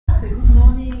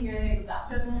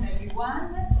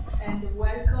everyone, and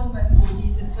welcome to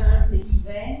this first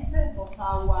event of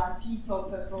our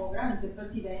PTOP program. It's the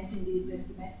first event in this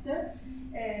semester.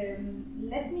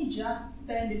 Let me just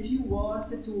spend a few words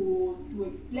to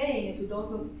explain to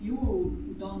those of you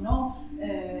who don't know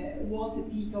what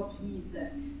PTOP is.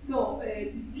 So,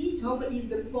 PTOP is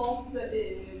the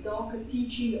Post-Doc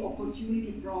Teaching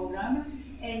Opportunity Program,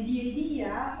 and the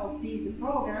idea of this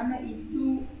program is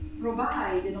to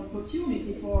provide an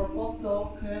opportunity for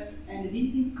postdoc and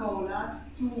visiting scholar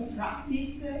to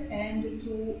practice and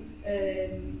to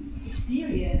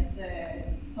experience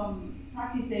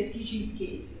practice their teaching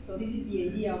skills. So this is the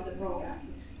idea of the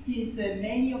programs. Since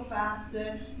many of us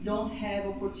don't have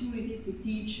opportunities to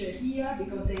teach here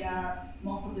because they are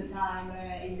most of the time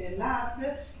in their labs,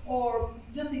 or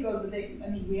just because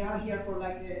we are here for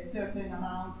like a certain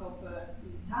amount of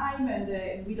time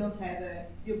and we don't have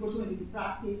the opportunity to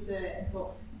practice, and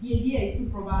so the idea is to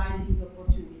provide this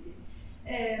opportunity.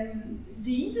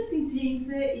 The interesting thing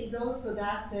is also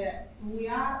that we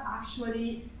are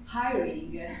actually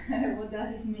hiring. What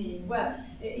does it mean? Well,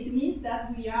 it means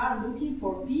that we are looking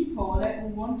for people who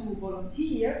want to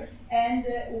volunteer and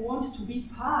who want to be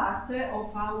part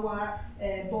of our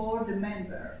board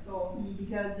members. So,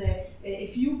 because a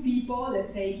few people,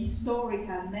 let's say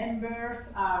historical members,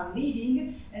 are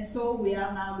leaving, and so we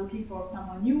are now looking for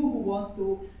someone new who wants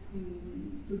to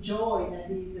join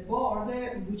this board,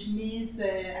 which means,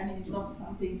 it's not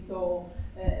something so,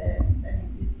 it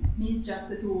means just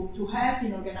to help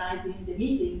in organizing the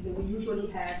meetings. We usually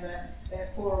have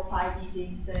 4 or 5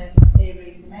 meetings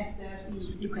every semester.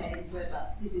 It depends,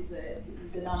 but this is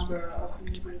the number of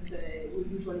meetings we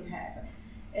usually have.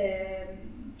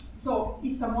 So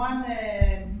if someone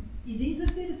is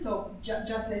interested, so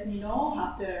just let me know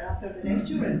after the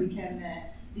lecture, and we can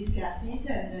discuss it,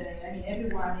 and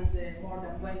everyone is more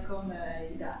than welcome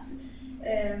in that.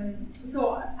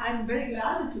 So I'm very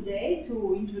glad today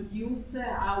to introduce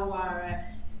our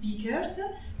speakers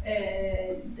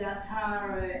that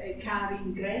are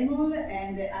Karin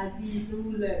and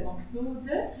Azizul,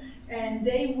 and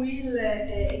they will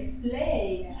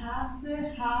explain us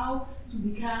how to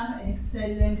become an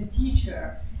excellent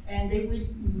teacher, and they will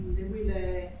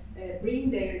bring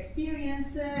their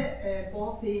experience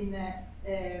both in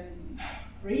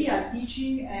real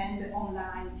teaching and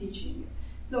online teaching.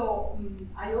 So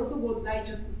I also would like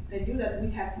just to tell you that we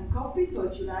have some coffee, so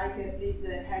if you like, please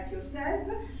help yourself.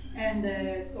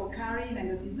 And so Karin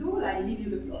and Azizul, I leave you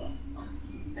the floor.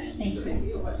 Thank you.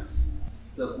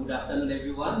 So good afternoon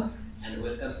everyone, and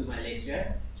welcome to my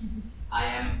lecture. I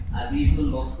am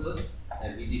Azizul,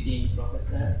 a visiting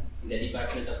professor in the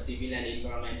Department of Civil and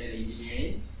Environmental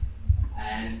Engineering,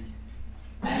 and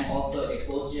I am also a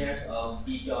co-chair of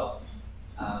PTOP,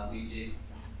 which is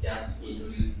just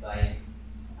introduced by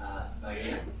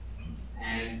Karin.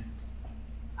 And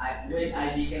when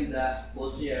I became the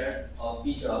co-chair of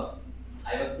PTOP,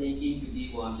 I was thinking to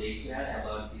give one lecture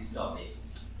about this topic.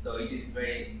 So it is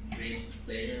very great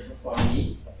pleasure for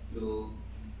me to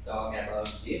talk about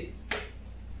this.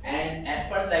 And at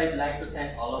first I would like to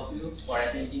thank all of you for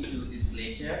attending to this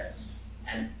lecture.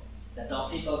 And the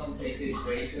topic of this lecture is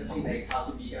very interesting, like how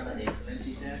to become an excellent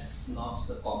teacher. It's not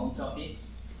so common topic.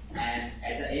 And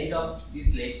at the end of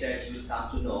this lecture, you will come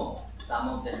to know some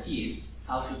of the tips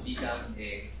how to become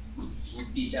a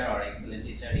good teacher or excellent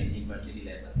teacher in university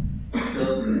level.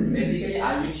 So basically,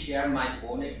 I will share my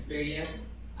own experience.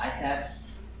 I have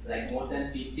like more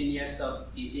than 15 years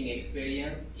of teaching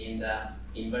experience in the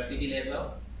university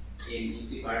level in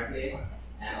UC Berkeley,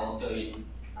 and also in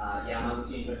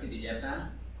Yamaguchi University,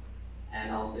 Japan,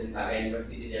 and also in Saga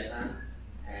University, Japan,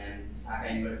 and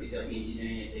Dhaka University of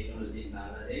Engineering and Technology in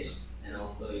Bangladesh, and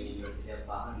also in University of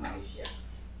Pahang, Malaysia.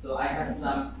 So I have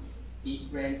some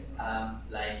different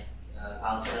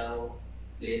cultural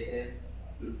places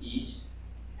to teach,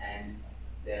 and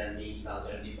there are many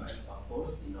cultural differences, of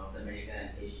course, in North America and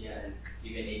Asia, and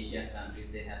even Asian countries,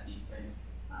 they have different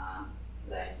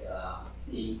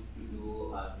things to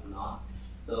do or do not.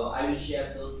 So I will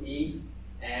share those things,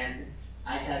 and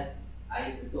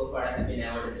so far I have been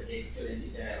awarded the Excellent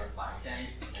Teacher Award 5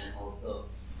 times, and also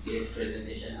Guest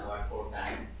Presentation Award 4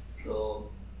 times. So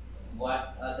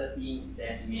what are the things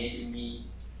that made me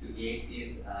to get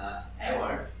this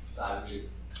award? So I will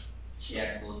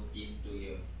share those tips to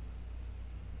you.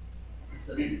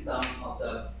 So this is some of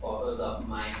the photos of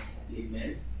my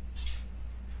achievements.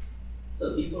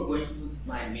 So before going to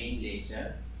my main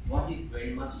lecture, what is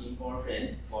very much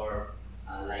important for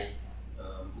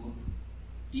good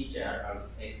teacher or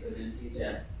excellent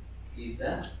teacher is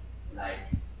the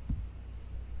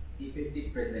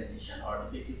effective presentation or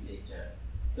effective lecture.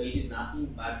 So it is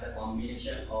nothing but the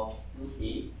combination of two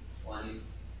things. One is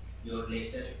your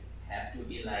lecture have to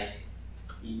be like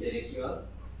intellectual,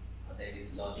 that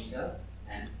is logical,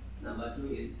 and number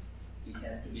two is it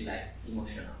has to be like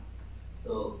emotional.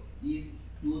 So these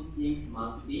two things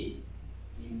must be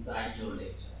inside your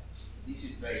lecture. This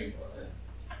is very important.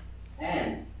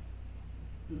 And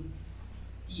to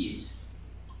teach,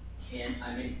 and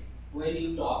I mean, when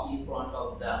you talk in front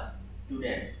of the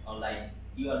students, or like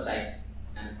you are like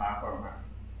a performer.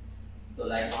 So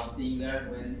like on singer,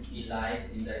 when he lives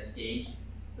in the stage,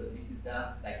 so this is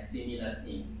the like similar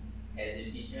thing. As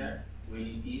a teacher, when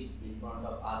you teach in front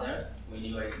of others, when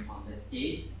you are on the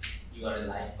stage, you are a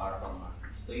live performer.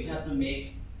 So you have to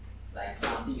make like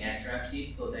something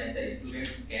attractive so that the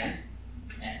students can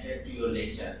attract to your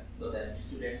lecture, so that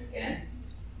students can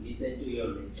listen to your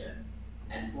lecture.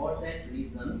 And for that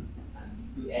reason,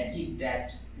 to achieve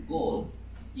that goal,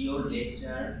 your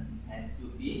lecture has to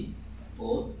be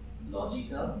both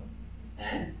logical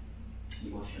and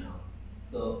emotional.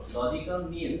 So logical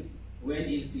means when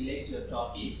you select your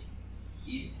topic,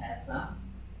 it has some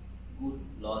good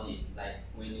logic. Like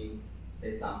when you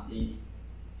say something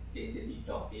specific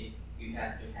topic, you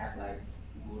have to have like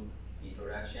good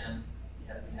introduction,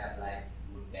 you have to have like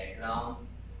good background,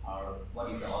 or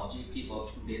what is the objective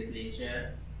of today's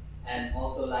lecture, and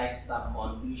also like some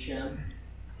conclusion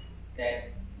that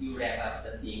you wrap up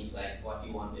the things like what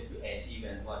you wanted to achieve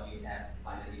and what you have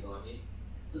finally got it.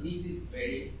 So this is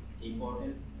very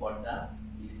important for the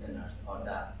listeners, or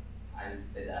the, I would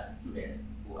say, the students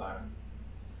who are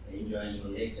enjoying your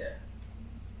lecture.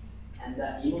 And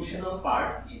the emotional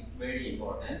part is very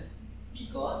important,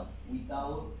 because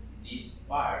without this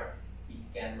part,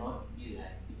 it cannot be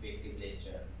like effective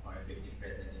lecture or effective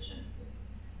presentation.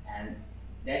 And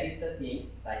that is the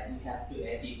thing, like we have to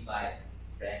achieve by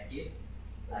practice,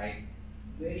 like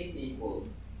very simple,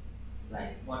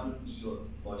 like what would be your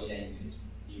body language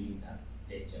during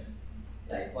the lectures,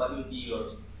 like what will be your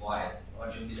voice, what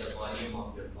will be the volume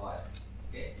of your voice,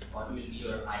 okay, what will be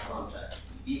your eye contact.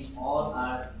 These all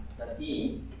are the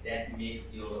things that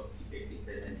makes your effective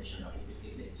presentation or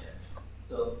effective lecture.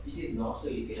 So it is not so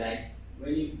easy, like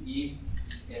when you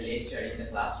give a lecture in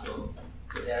the classroom,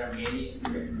 so there are many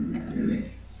students,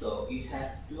 okay? So you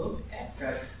have to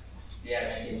attract their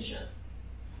attention,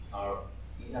 or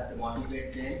you have to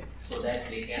motivate them so that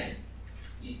they can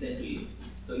listen to you.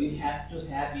 So you have to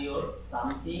have your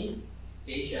something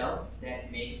special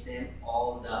that makes them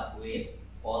all the way,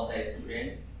 all the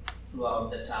students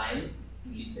throughout the time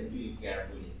to listen to you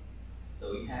carefully.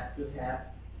 So you have to have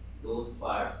those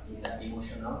parts in the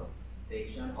emotional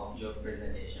section of your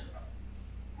presentation.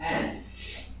 And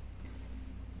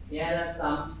here are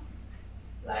some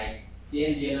like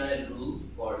 10 general rules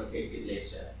for effective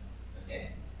lecture. Okay.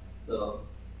 So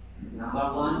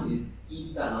number one is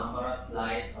keep the number of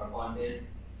slides or content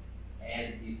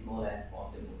as small as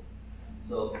possible.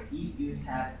 So if you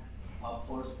have, of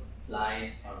course,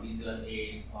 slides or visual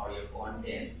aids or your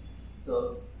contents,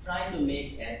 so try to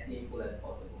make as simple as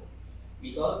possible,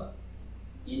 because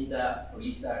in the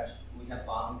research we have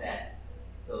found that,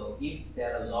 so if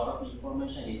there are a lot of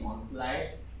information in one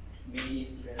slides, many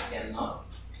students cannot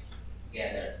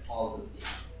gather all the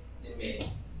things. They may,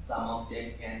 some of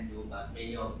them can do, but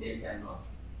many of them cannot.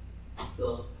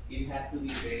 So you have to be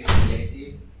very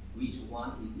selective which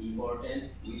one is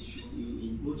important, which should you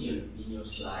include in your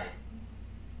slide.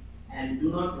 And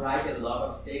do not write a lot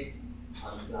of text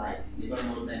on slide, never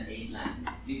more than 8 lines.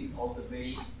 This is also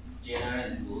very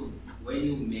general rule when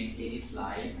you make any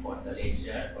slide for the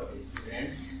lecture for the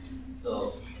students.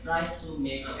 So try to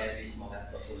make it as small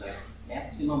as possible, like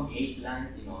maximum 8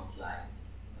 lines in one slide.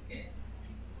 Okay.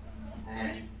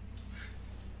 And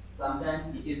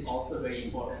sometimes it is also very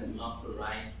important not to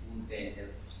write full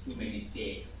sentence, too many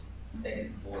text, that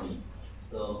is boring.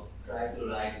 So try to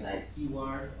write like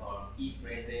keywords or key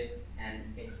phrases and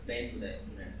explain to the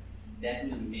students. That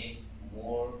will make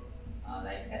more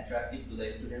like attractive to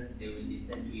the students. They will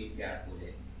listen to you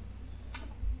carefully.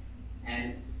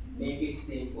 And make it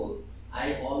simple.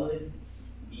 I always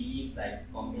believe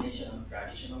like combination of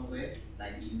traditional way,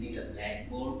 like using the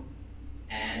blackboard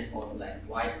and also like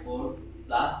whiteboard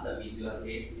plus the visual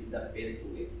aids is the best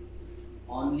way.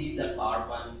 Only the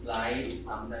PowerPoint slide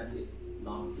sometimes is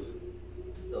not good.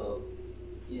 So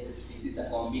yes, this is the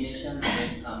combination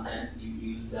when sometimes you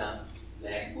use the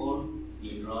blackboard,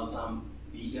 you draw some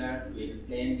figure to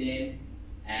explain them,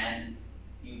 and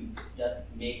you just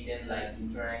make them like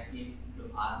interactive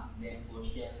to ask them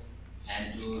questions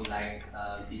and to like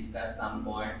discuss some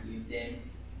points with them.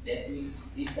 That will,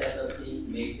 these type of things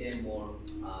make them more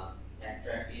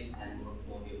attractive and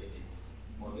more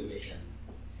motivation.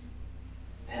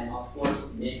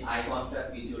 make eye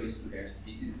contact with your students.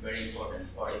 This is very important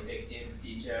for effective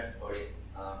teachers.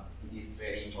 It is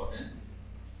very important.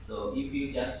 So if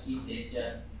you just give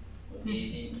lecture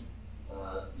gazing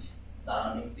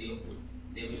surroundings you,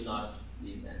 they will not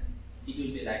listen. It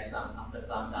will be like after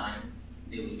some time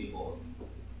they will be bored.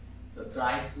 So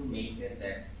try to maintain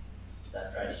the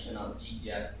traditional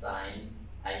zigzag sign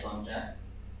eye contact.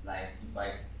 Like if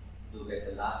I look at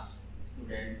the last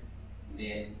student,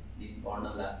 then this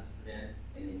corner last student,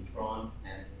 and in front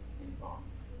and in front.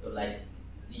 So like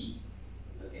Z.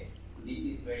 Okay. So this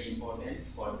is very important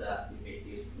for the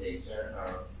effective lecture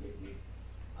or effective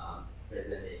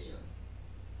presentations.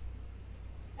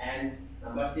 And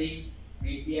number 6,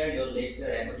 prepare your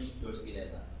lecture according to your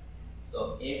syllabus.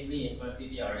 So every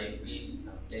university or every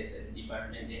place and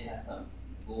department, they have some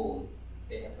goal,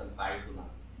 they have some curriculum,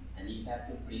 and you have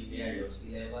to prepare your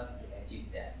syllabus to achieve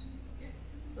that. Okay?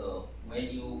 So when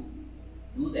you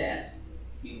do that,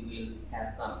 you will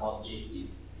have some objective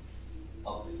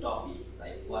of the topic,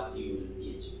 like what you will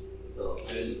teach. So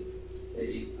I will say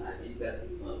this, discuss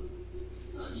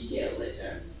detail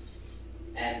later.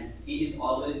 And it is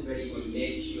always very good,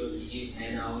 make sure to give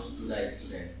handouts to the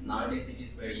students. Nowadays it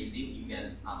is very easy, you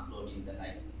can upload in the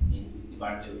in UC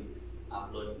Berkeley,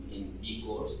 upload in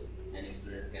B-course, and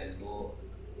students can go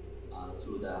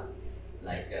through the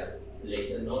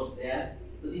lecture notes there.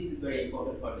 So this is very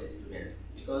important for the students,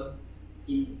 because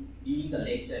during the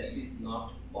lecture it is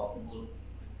not possible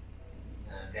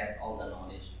to grasp all the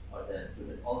knowledge for the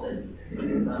students, all the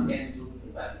students. Some can do,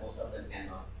 but most of them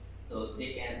cannot. So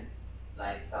they can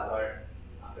cover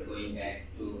after going back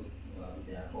to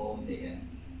their home, they can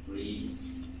read.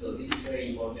 So this is very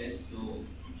important to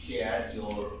share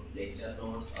your lecture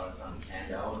notes or some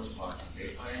handouts or some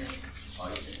reference or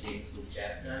even textbook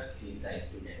chapters with the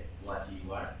students what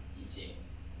you are teaching,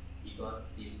 because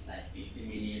this 50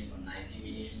 minutes or 90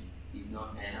 minutes is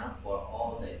not enough for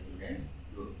all the students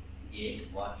to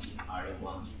get what you are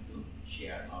wanting to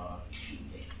share or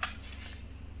teach.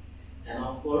 And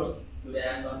of course, today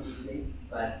I am not using,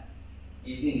 but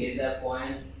using laser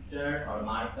pointer or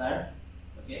marker,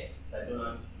 okay, but do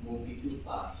not move it too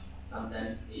fast.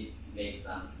 Sometimes it makes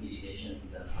some irritation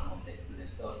to some of the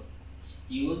students. So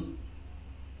use,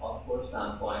 of course,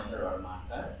 some pointer or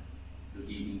marker to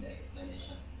giving the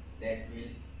explanation. That will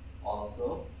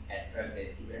also attract the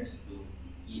students to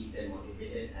keep them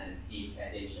motivated and give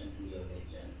attention to your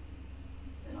lecture.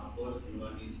 And of course, do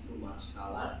not use too much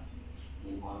color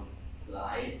in one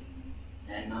slide.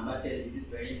 And number 10, this is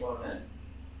very important.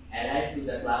 Arrive to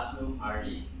the classroom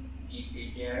early. Be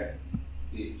prepared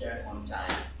to start on time.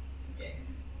 Okay.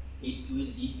 It will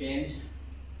depend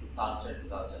to culture,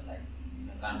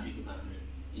 like country to country.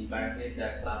 In Berkeley,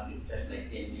 the class starts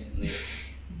like 10 minutes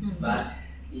late. But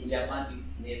in Japan,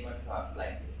 we never thought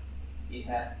like this. You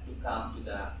have to come to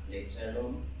the lecture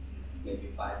room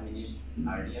maybe 5 minutes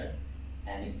earlier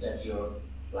and start your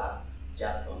class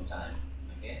just on time.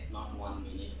 Okay, not 1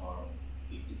 minute or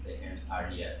 50 seconds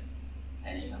earlier,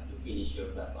 and you have to finish your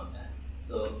class on time.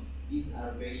 So these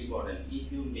are very important.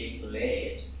 If you make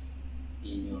late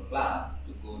in your class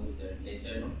to go to the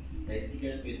lecture room, the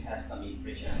students will have some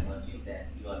impression about you that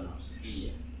you are not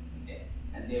serious. Okay,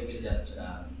 and they will just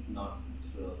not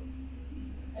so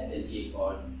attentive,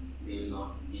 or they will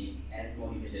not be as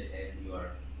motivated as you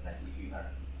are, like if you are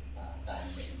time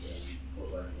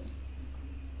over.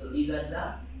 So these are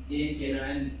the 10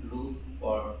 general rules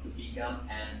to become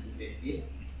an effective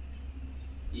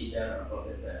teacher or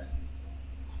professor.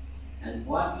 And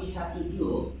what we have to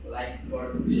do, like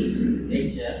for each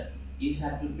lecture, you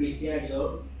have to prepare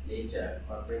your lecture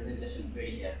or presentation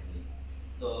very carefully.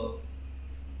 So,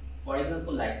 for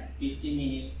example, like 50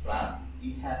 minutes class,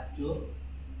 you have to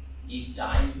give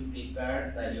time to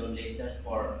prepare your lectures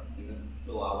for example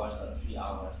 2 hours or 3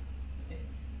 hours. Okay?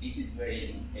 This is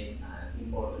very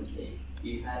important thing.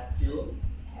 You have to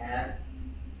have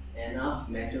enough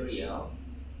materials,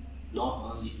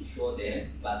 not only to show them,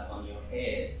 but on your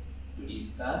head to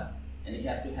discuss, and you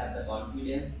have to have the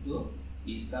confidence to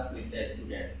discuss with the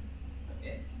students.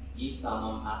 Okay? If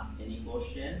someone asks any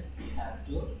question, you have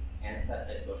to answer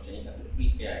that question. You have to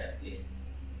prepare at least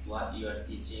what you are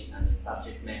teaching and the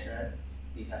subject matter.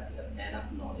 You have to have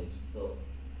enough knowledge. So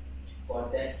for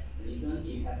that reason,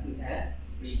 you have to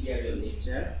prepare your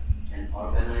lecture and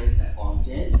organize the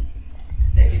content.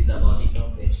 That is the logical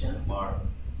section or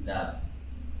the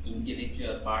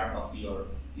intellectual part of your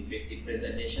effective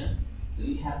presentation. So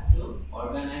you have to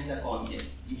organize the content.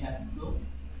 You have to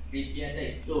prepare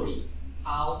the story,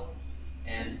 how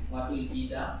and what will be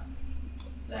the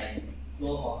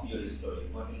flow of your story.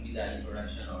 What will be the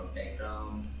introduction or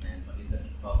background, and what is the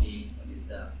topic, what is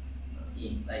the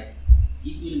things, like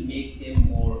it will make them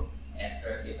more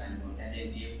attractive and more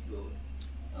attentive to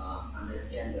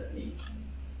understand the things.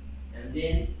 And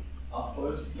then, of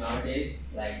course, nowadays,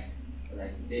 like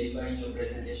delivering your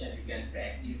presentation, you can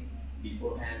practice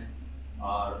beforehand,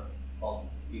 or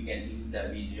you can use the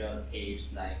visual aids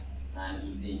like I'm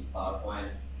using PowerPoint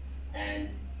and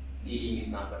dealing with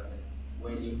nervousness.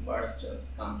 When you first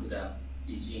come to the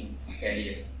teaching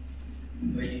career,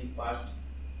 when you first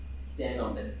stand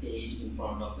on the stage in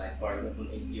front of, like, for example,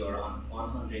 80 or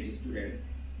 100 students,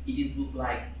 it is look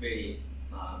like very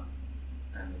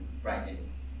frightening.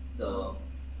 So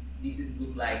this is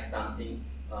look like something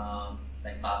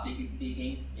like public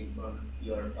speaking in front.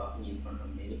 You are talking in front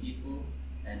of many people,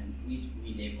 and which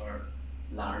we never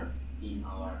learn in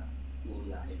our school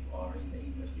life or in the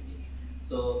university.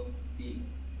 So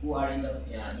who are in the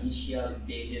initial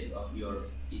stages of your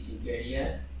teaching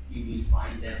career, you will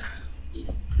find that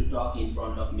to talk in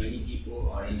front of many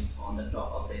people or on the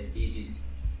top of the stage is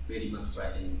very much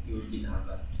frightening, usually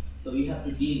nervous. So you have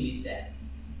to deal with that,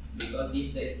 because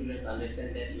if the students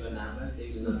understand that you are nervous,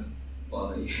 they will not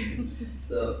follow you.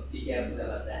 So be careful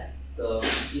about that. So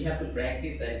you have to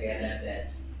practice and get at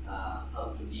that,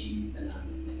 how to deal with the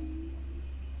nervousness.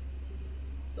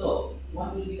 So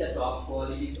what will be the top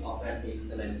qualities of an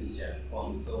excellent teacher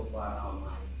from so far on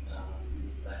my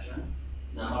discussion?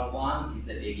 Number one is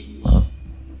the dedication.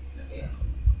 Okay.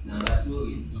 Number two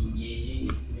is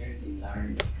engaging students in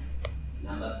learning.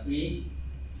 Number three,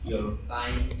 your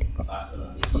kind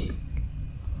personality.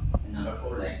 And number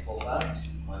four, like focused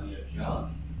on your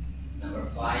job. Number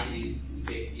five is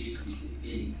effective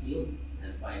discipline skills.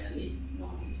 And finally,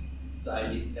 knowledge. So I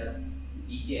will discuss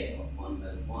detail on the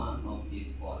one of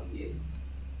these qualities.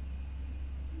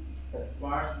 The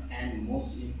first and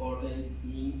most important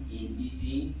thing in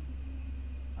teaching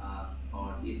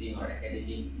or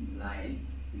academic line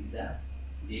is the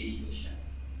dedication.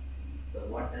 So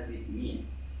what does it mean?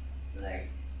 Like,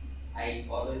 I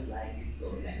always like this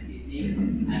story, like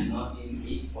teaching, I'm not in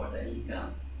it for the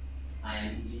income,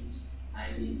 I'm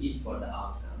in it for the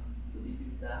outcome. So this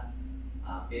is the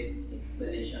best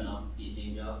explanation of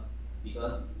teaching jobs,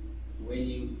 because when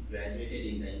you graduated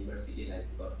in the university, like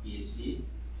you got PhD,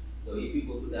 so if you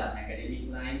go to the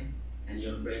academic line and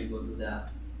your friend go to the,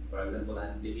 for example,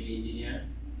 I'm civil engineer,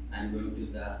 I'm going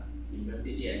to the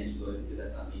university and you go to the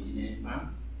some engineering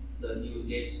firm, so you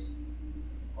get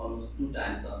almost 2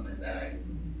 times of my salary.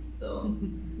 So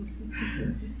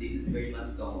this is very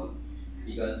much common,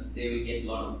 because they will get a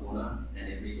lot of bonus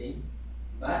and everything.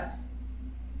 But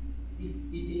this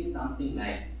teaching is something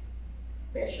like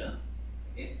passion.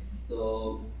 Okay,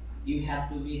 so you have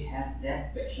to have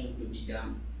that passion to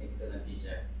become excellent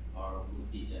teacher or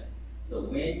good teacher. So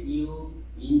when you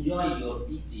enjoy your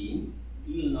teaching,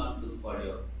 you will not look for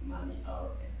your money or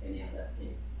any other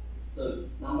things. So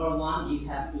number one, you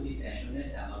have to be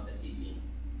passionate about the teaching.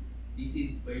 This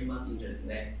is very much interesting.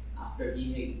 Like after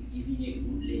giving a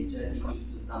good lecture, you will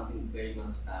feel something very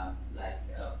much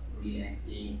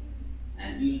relaxing,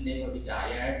 and you will never be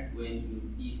tired when you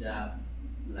see the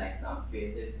some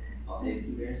faces of the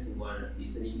students who are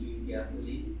listening to you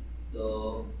carefully.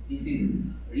 So this is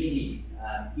really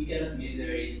you cannot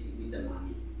measure it with the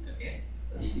money. Okay,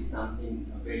 so this is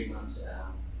something very much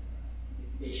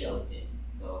special thing.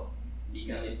 So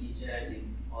become a teacher is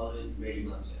always very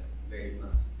much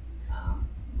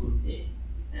good thing,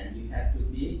 and you have to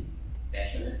be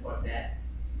passionate for that,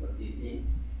 for teaching,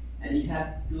 and you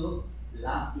have to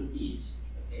love to teach.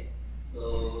 Okay,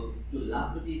 so to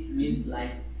love to teach means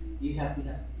like you have to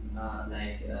have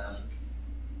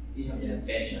you have to have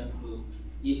passion to,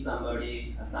 if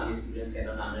somebody, some students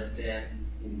cannot understand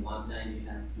in one time, you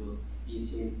have to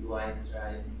teach him twice,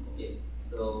 thrice. Okay,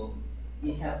 so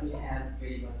you have to have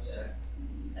very much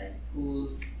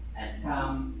cool and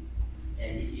calm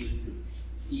attitude to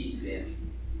teach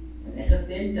them. And at the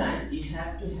same time, you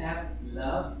have to have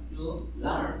love to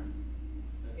learn.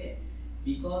 Okay,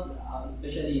 because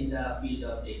especially in the field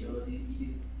of technology, it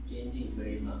is changing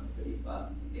very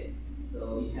fast. Okay,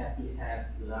 so you have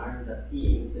to learn the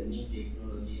things, the new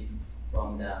technologies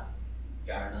from the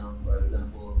journals, for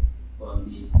example, from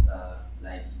the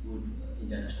good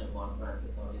international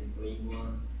conferences what is going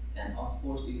on, and of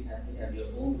course you have to have your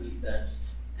own research,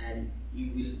 and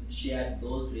you will share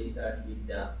those research with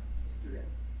the students.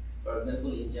 For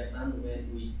example, in Japan,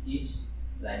 when we teach,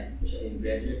 especially in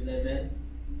graduate level,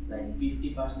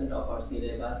 50% of our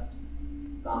syllabus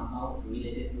somehow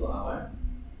related to our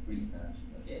research.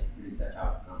 Okay, research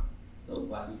outcome. So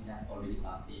what we have already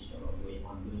published or going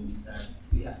on doing research,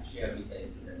 we have to share with the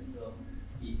students. So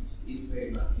it is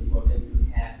very much important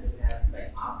to have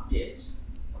update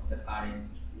of the current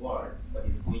world, what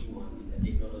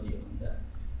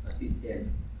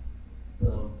systems.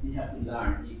 So we have to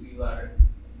learn. If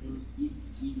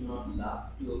we do not love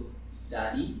to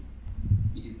study,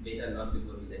 it is better not to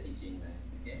go to the teaching line.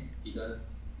 Okay, because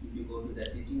if you go to the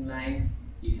teaching line,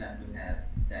 you have to have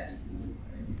study or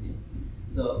everything.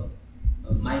 So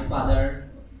my father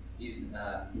is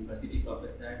a university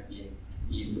professor. He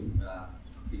is a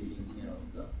civil engineer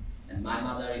also, and my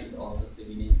mother is also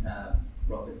civil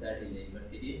professor in the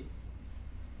university.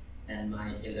 And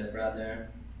my elder brother,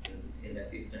 elder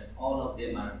sisters, all of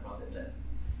them are professors.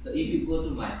 So if you go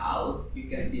to my house, you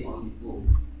can see only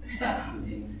books, certain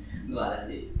things, no other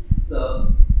things.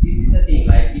 So this is the thing,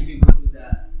 like if you go to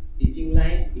the teaching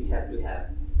line, you have to have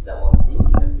the one thing,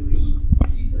 you have to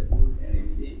read the book and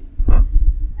everything.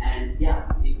 And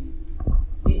yeah,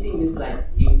 teaching means like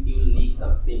you will live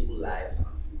some simple life,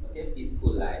 okay,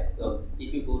 peaceful life. So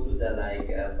if you go to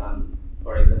the some,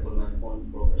 for example, my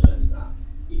own professions,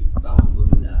 if someone go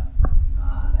to the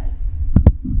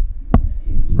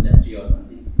in industry or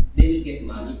something, they will get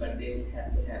money, but they will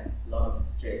have to have a lot of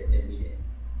stress every day.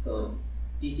 So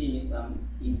teaching is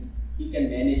you can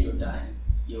manage your time,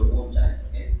 your own time,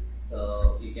 okay?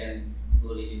 So you can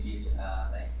go a little bit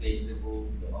flexible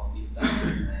with your office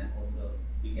time, and also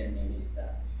you can manage the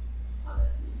other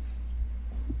things.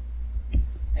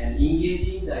 And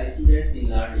engaging the students in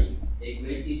learning. A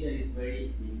great teacher is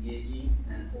very engaging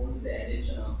and holds the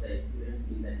attention of the students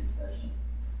in the discussions.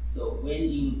 So when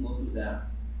you go to the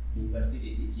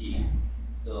university teaching,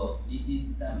 so this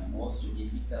is the most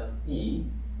difficult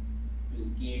thing to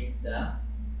get the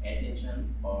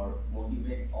attention or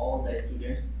motivate all the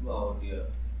students throughout your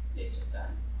lecture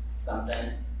time.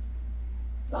 Sometimes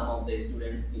some of the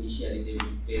students initially they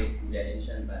will pay good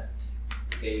attention, but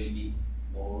they will be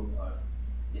bored or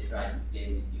they try to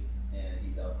play with you,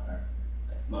 his or her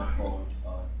smartphones,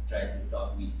 or try to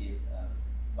talk with his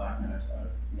partners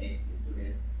or next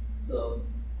students. So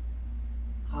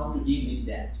how to deal with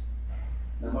that?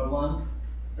 Number one,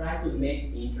 try to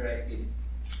make interactive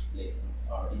lessons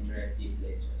or interactive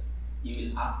lectures.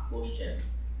 You will ask questions.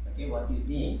 Okay, what do you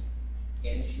think?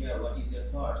 Can you share what is your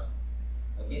thoughts?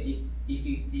 Okay, if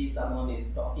you see someone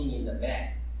is talking in the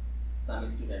back, some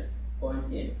students point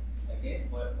him. Okay,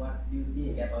 what do you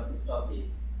think about this topic?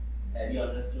 Have you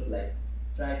understood? Like,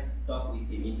 try to talk with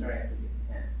him, interact with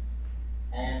him.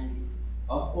 And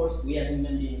of course, we are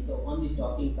human beings, so only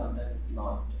talking sometimes is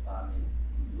not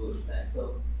good. Right?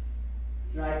 So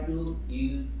try to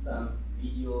use some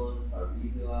videos or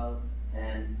visuals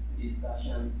and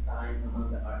discussion time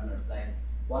among the partners. Like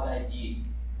what I did,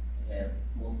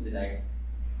 mostly like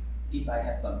if I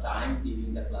have some time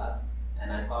during the class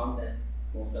and I found that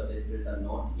most of the students are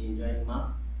not enjoying much,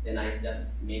 then I just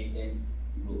make them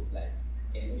group, like,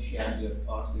 can you share your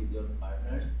thoughts with your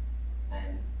partners,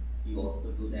 and you also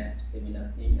do that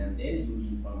similar thing, and then you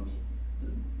inform me. So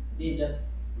they just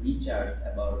recharge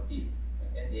about this.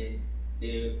 Okay,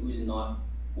 they will not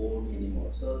bored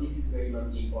anymore. So this is very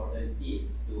much important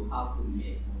tips to how to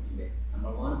make motivate.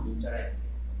 Number one, interact.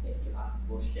 Okay, you ask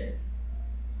question,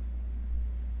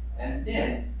 and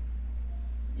then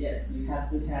yes, you have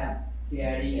to have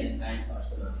caring and kind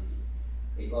personality.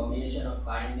 A combination of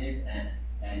kindness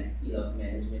and skill of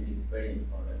management is very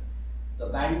important. So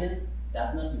kindness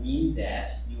does not mean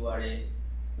that you are a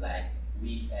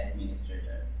weak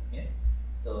administrator. Okay,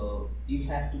 so you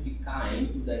have to be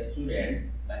kind to the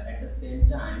students, but at the same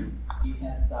time you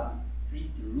have some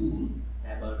strict rule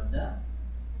about the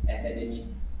academic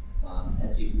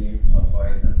achievements, or for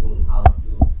example how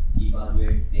to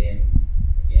evaluate them,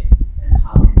 okay, and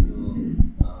how to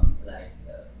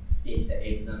take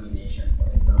the examination.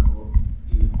 For example,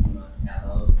 you do not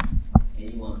allow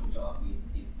anyone to talk with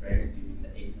his friends during the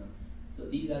exam. So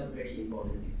these are very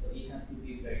important things. So you have to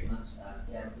be very much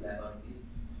careful about this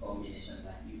combination.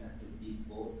 Like you have to be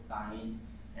both kind,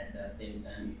 at the same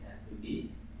time you have to be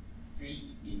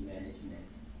strict in management.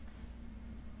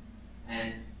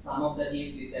 And some of the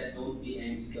tips is that don't be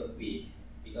angry so quick,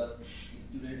 because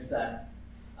students are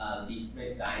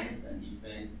different kinds and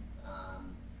different.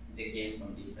 They came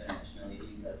from different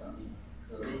nationalities or something,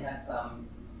 so they have some,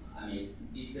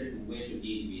 different way to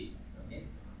deal with. Okay,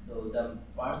 so the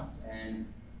first and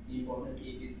important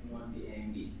tip is do not be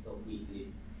angry so quickly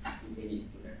to any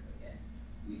students. Okay,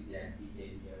 with their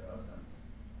behavior or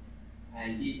something,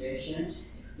 and be patient.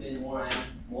 Explain more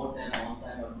than one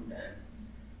time or two times.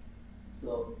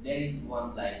 So there is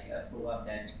one proverb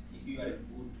that if you are a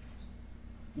good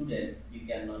student, you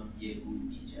cannot be a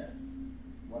good teacher.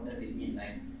 What does it mean?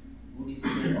 Like, good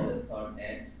student always thought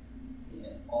that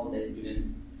all the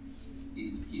students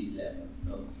his level.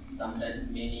 So sometimes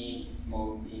many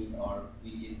small things or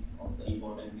which is also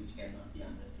important which cannot be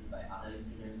understood by other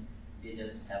students, they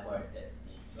just avoid that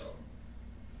thing. So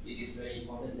it is very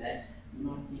important that do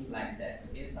not think like that.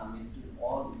 Okay,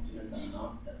 all students are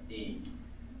not the same.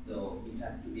 So you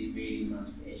have to be very much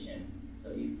patient. So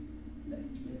if like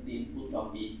even simple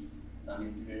topic, some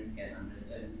students can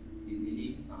understand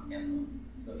easily, some cannot.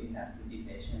 So you have to be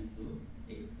patient to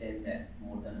extend that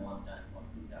more than one time or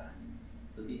two times.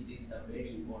 So this is the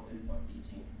very important for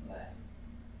teaching class.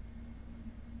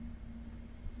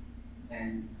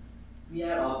 And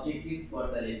clear objectives for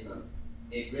the lessons.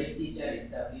 A great teacher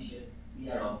establishes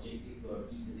clear objectives for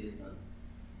each lesson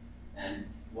and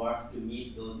works to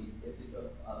meet those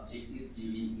specific objectives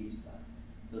during each class.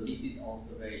 So this is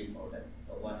also very important.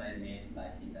 So what I meant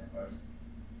like in the first.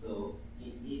 So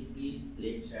in every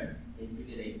lecture,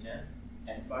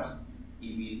 at first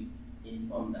we will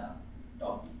inform the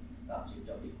topic, subject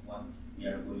topic, what we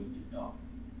are going to talk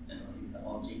and what is the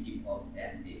objective of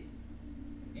that day.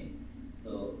 Okay.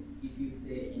 So if you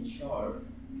say in short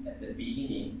at the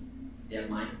beginning, their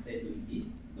mindset will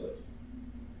be good.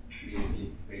 They will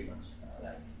be very much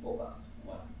like focused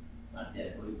on what they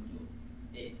are going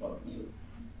to take from you.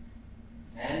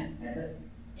 And at the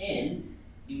end,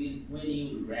 when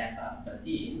you wrap up the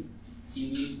things,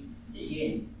 you will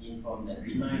again inform them,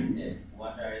 remind them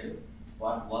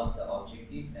what was the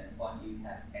objective and what you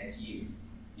have achieved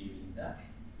during the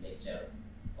lecture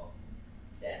of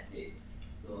that day.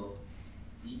 So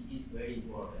this is very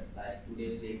important. Like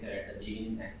today's lecture at the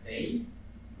beginning I said,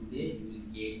 today you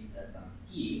will get some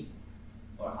tips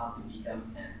for how to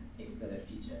become an excellent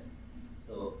teacher.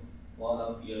 So all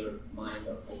of your mind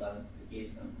or focus to get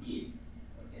some tips.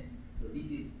 Okay. So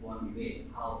this is one way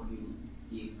how you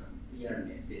give some clear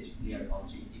message, clear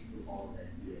objective to all the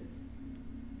students.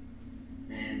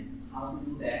 And how to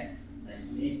do that? Like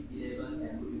make syllabus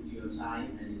according to your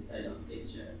time and style of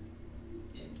lecture.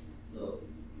 Okay. So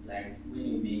like when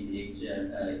you make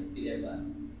lecture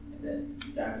syllabus at the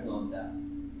starting of the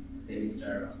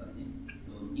semester or something,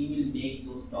 so you will make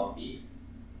those topics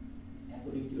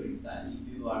according to your style.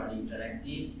 If you are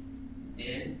interactive,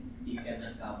 then you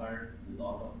cannot cover a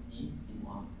lot of things in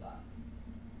one class.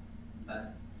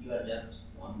 But you are just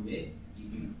one way,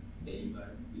 if you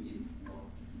deliver which is not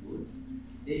good,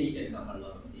 then you can cover a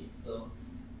lot of things. So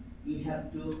you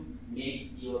have to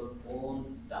make your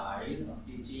own style of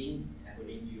teaching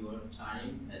according to your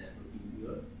time and according to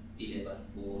your syllabus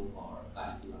goal or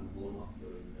curriculum goal of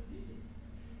your university.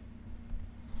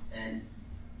 And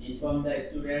inform the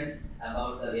students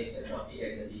about the lecture topic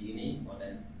at the beginning, what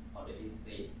I already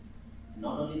said.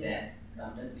 Not only that,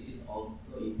 sometimes it is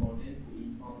also important to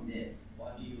inform them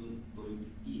what you are going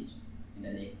to teach in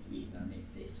the next week or next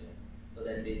lecture, so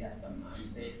that they have some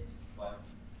mindset what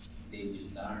they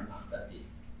will learn after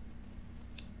this.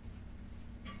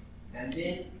 And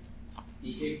then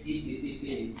effective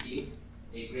discipline skills.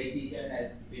 A great teacher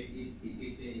has effective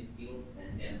discipline skills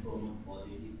and can promote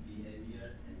positive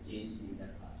behaviors and change in the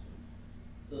classroom.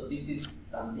 So this is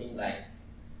something like,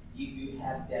 if you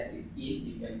have that skill,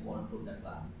 you can control the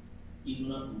class. You do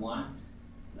not want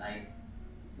like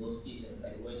those teachers,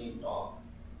 like when you talk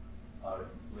or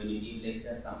when you give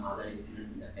lectures, some other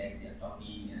students in the back, they are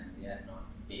talking and they are not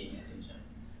paying attention.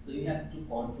 So you have to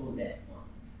control that one.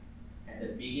 At the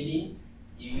beginning,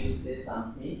 you will say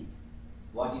something,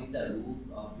 what is the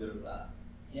rules of your class?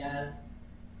 Here,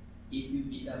 if you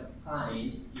become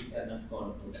kind, you cannot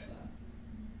control the class.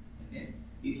 Okay?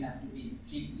 You have to be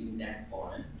strict in that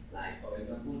point. Like for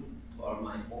example, for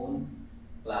my own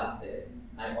classes,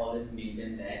 I always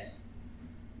maintain that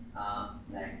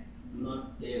like do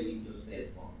not play with your cell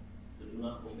phone. So do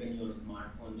not open your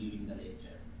smartphone during the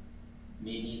lecture.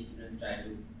 Many students try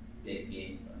to play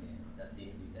games or other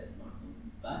things with their smartphone.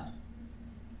 But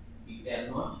you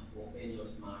cannot open your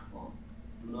smartphone.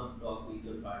 Do not talk with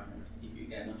your partners. If you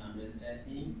cannot understand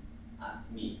things,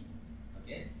 ask me.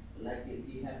 Okay? So like this,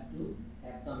 we have to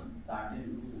have some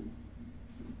certain rules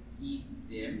to keep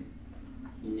them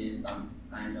in some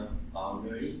kind of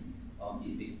boundary of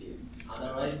discipline.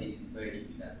 Otherwise, it is very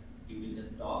difficult. You will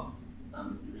just talk.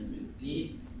 Some students will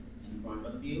sleep in front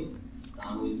of you.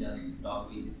 Some will just talk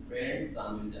with his friends.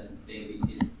 Some will just play with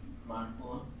his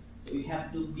smartphone. So you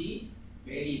have to be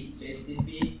very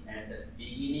specific at the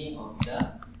beginning of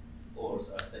the course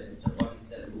or semester. What is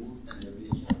the rules and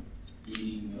regulations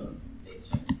during your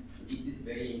lecture? So this is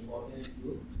very important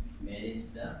to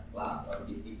manage the class or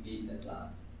discipline the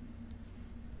class.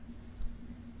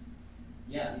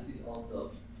 Yeah, this is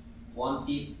also one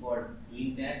tips for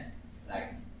doing that.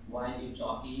 Like while you're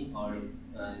talking or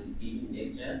giving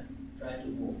lecture, try to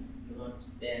move. Do not cannot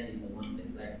stand in the one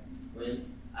place. Like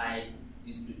when I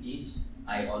used to teach,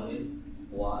 I always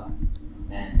walk,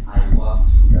 and I walk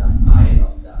through the aisle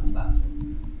of the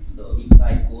classroom. So if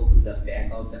I go to the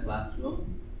back of the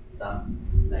classroom,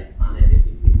 some like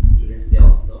unattentive students, they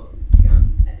also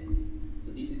become attentive.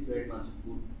 So this is very much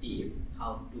good tips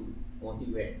how to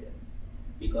motivate them,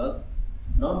 because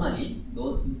normally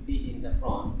those who sit in the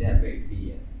front, they are very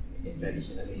serious. Okay,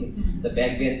 traditionally, the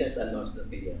backbenchers are not so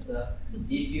serious. So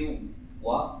if you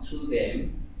walk through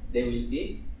them, they will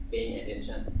be paying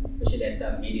attention, especially at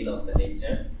the middle of the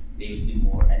lectures. They will be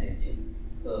more attentive.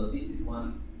 So this is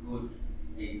one good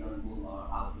example of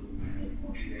how to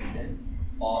motivate them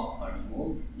or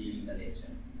move during the lecture.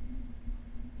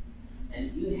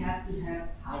 And you have to have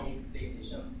high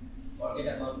expectations.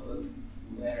 Forget about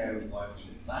where are you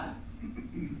working, but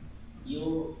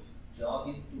your job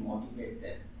is to motivate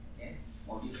them. Okay,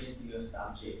 motivate to your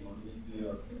subject, motivate to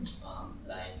your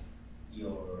like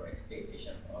your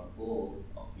expectations or goals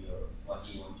of your what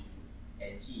you want to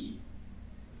achieve.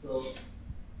 So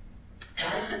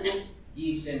try to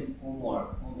give them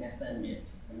homework, home assignment,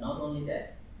 and not only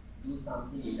that, do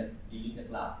something during the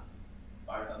class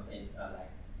part of the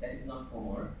like that is not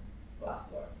homework,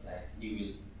 classwork. Like you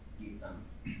will give some,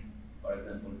 for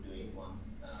example, doing one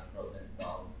problem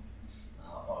solve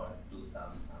or do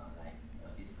some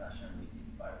discussion with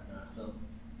this partner. So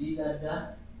these are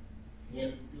the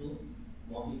help to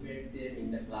motivate them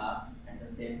in the class. At the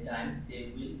same time,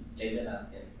 they will level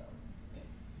up themselves. Okay?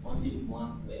 Only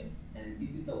one way, and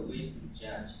this is the way to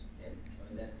judge them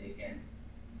whether they can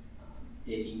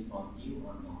take it from you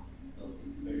or not. So this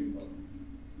is very important.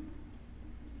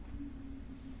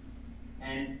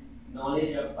 And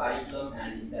knowledge of curriculum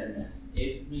and standards.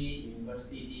 Every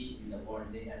university in the world,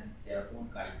 they have their own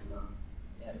curriculum,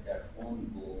 they have their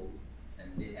own goals,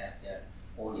 and they have their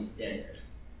own standards.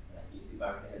 Like UC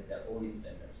Berkeley has their own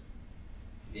standards.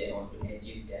 They want to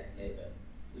achieve that level.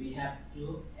 So you have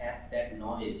to have that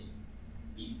knowledge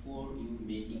before you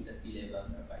making the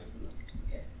syllabus or curriculum.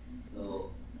 Okay.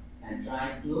 So and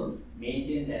try to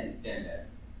maintain that standard.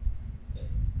 Okay.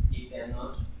 You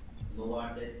cannot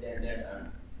lower the standard,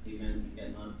 or even you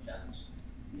cannot just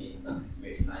make some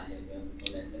very high level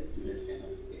so that the students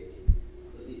cannot get it.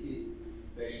 So this is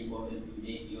very important to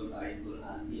make your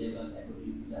curriculum syllabus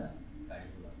according to the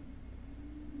curriculum.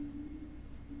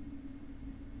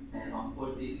 And of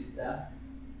course, this is the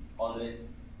always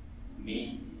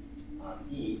main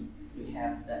thing, to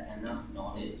have the enough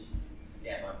knowledge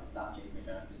about the subject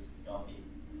matter, the topic.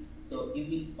 So you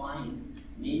will find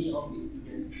many of the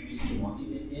students will be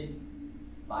motivated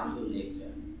by your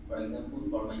lecture. For example,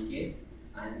 for my case,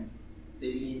 I'm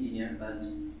civil engineer, but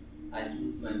I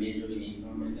choose my major in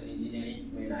environmental engineering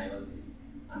when I was an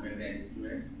undergraduate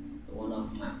student. So one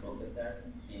of my professors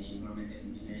in environmental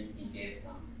engineering, he gave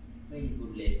some very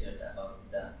good lectures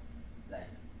about the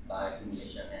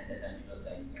bioaccumulation. At that time, it was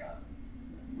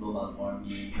global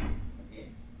warming, okay,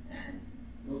 and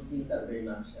those things are very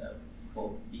much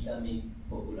becoming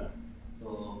popular.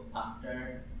 So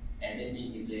after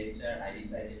attending his lecture, I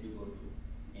decided to go to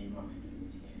environmental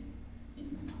engineering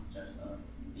in my master's or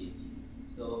PhD.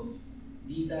 So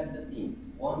these are the things.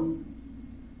 One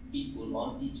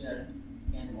teacher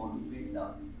can motivate the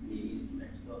many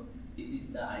students. So this is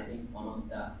the, I think, one of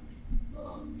the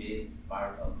best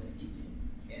part of the teaching.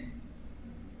 Okay?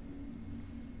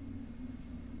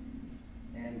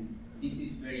 And this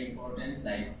is very important.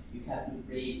 Like you have to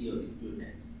praise your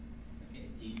students.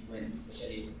 Okay, when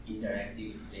especially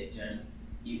interactive lectures,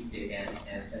 if they can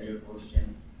answer your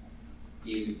questions,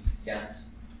 you just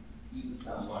use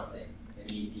some more things,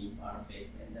 amazing,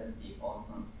 perfect, fantastic,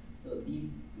 awesome. So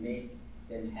these make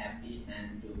them happy,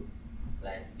 and to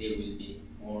they will be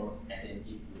more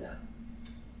attentive to the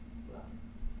class.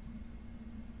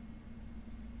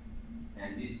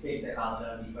 And respect the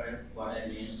cultural difference. What I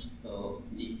mean, so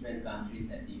different countries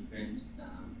have different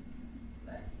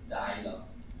style of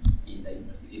in the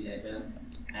university level.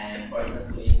 And for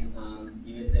example, in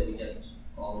USA, we just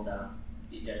call the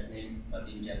teacher's name, but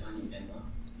in Japan, you cannot.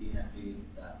 You have to use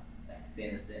the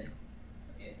sensei.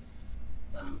 Okay,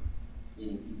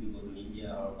 if you go to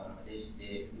India or Bangladesh,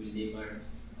 they will never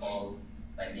call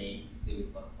by name. They will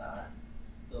call sir.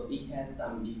 So it has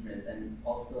some difference, and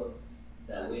also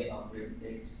the way of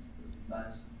respect.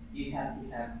 But you have to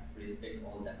have respect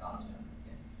all the culture.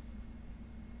 Okay?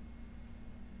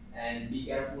 And be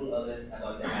careful always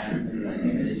about the harassment, like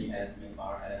academic harassment,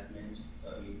 power harassment. So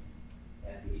you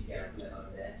have to be careful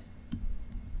about that.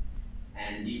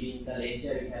 And during the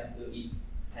lecture, you have to be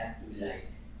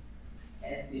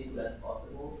as simple as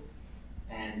possible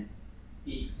and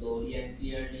speak slowly and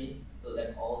clearly so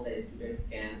that all the students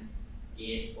can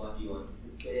get what you want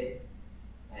to say.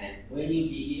 And when you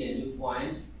begin a new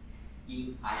point,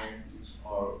 use higher pitch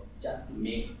or just to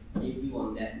make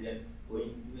everyone that we are going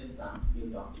to have some new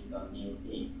topic or new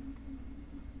things.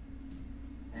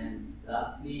 And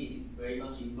lastly, it's very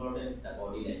much important the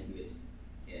body language.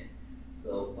 Okay.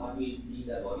 So what will be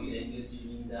the body language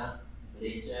during the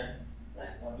lecture?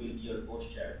 Like what will be your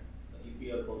posture? So if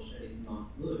your posture is not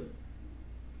good,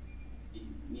 it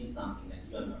means something like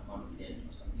you are not confident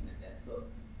or something like that. So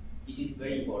it is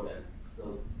very important.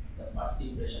 So the first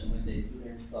impression when the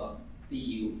students see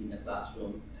you in the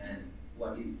classroom and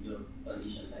what is your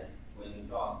condition like when you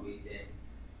talk with them,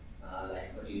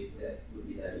 like what would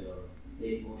be your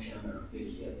head motion or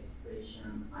facial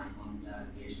expression, eye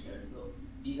contact, gesture. So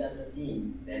these are the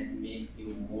things that makes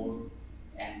you more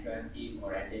attractive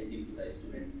or attentive to the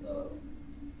students. So,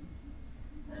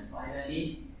 and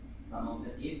finally, some of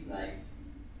the tips like,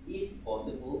 if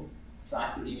possible,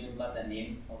 try to remember the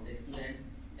names of the students,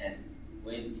 and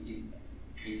when it is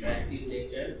interactive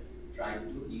lectures, try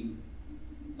to use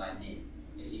by name.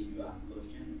 Okay, if you ask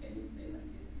question, can you say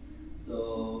like this?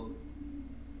 So,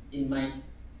 in my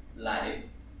life,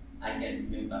 I can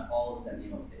remember all the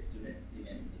name of the students.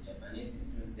 Even the Japanese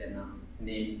students, their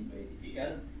name is very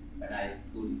difficult, but I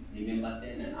could remember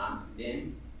them and ask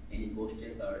them any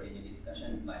questions or any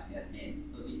discussion by their name.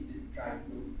 So this is try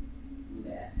to do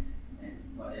that. And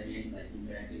what I mean, like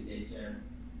interactive lecture,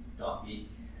 topic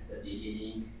at the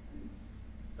beginning, and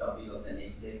topic of the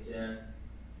next lecture,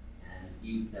 and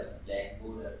use the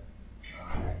blackboard or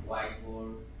like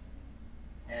whiteboard.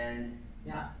 And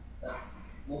yeah, the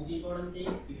most important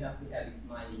thing, you have to have a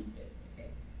smiling face. Okay,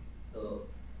 so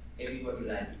everybody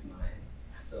likes smiles.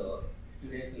 So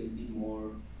students will be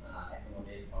more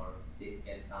accommodated, or they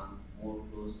can come more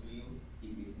close to you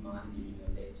if you smile during your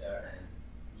lecture and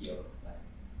your like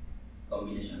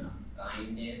combination of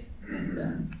kindness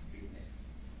and strictness.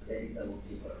 So that is the most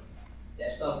important.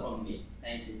 That's all from me.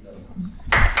 Thank you so much.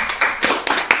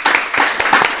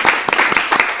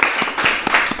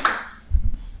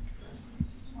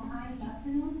 So hi, good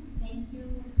afternoon. Thank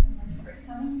you so much for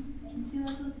coming. Thank you,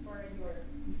 Azizul, for your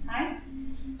insights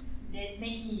that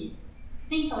made me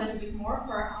think a little bit more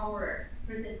for our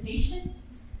presentation.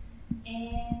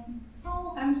 And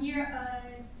so I'm here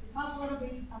to talk a little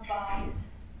bit about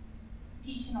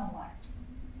teaching online.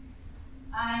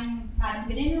 I'm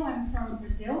Karin, I'm from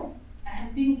Brazil. I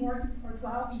have been working for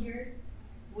 12 years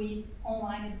with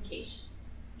online education.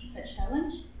 It's a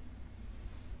challenge.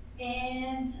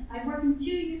 And I work in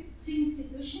two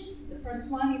institutions. The first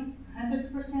one is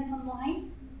 100%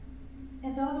 online,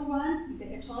 and the other one is a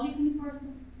Catholic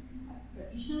university, a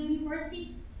traditional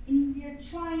university, and we are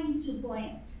trying to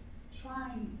blend,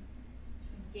 trying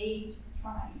to engage,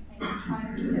 trying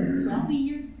because 12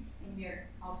 years, and we are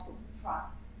also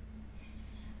trying.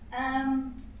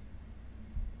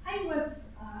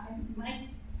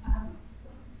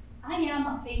 I am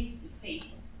a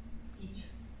face-to-face teacher,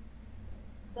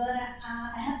 but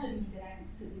I have to admit that I'm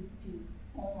so used to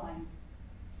online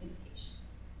education.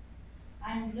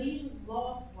 I really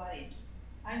love what I do.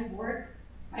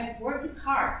 My work is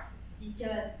hard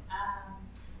because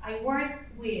I work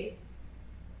with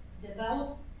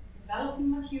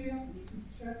developing material with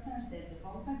instructors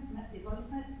that develop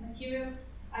material.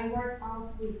 I work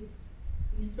also with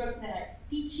instructors that are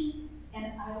teaching, and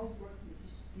I also work with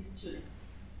the students.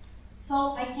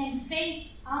 So I can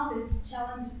face all the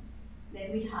challenges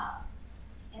that we have.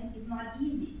 And it's not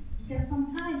easy, because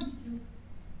sometimes you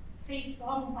face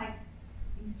problems like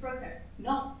instructors.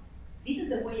 No, this is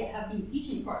the way I have been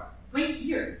teaching for 20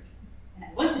 years, and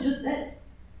I want to do this.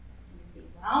 And they say,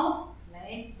 well,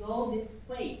 let's go this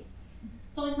way.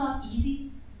 So it's not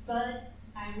easy, but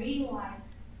I really like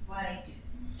what I do.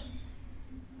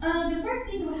 The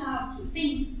first thing we have to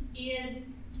think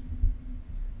is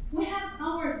we have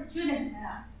our students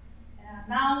now.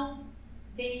 Now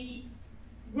they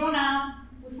grown up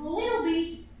with a little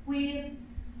bit with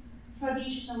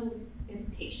traditional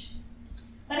education.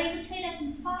 But I would say that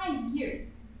in 5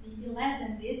 years, maybe less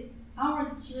than this, our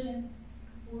students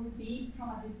will be from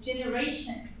a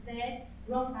generation that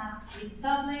grown up with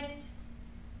tablets,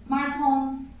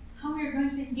 smartphones. How we are going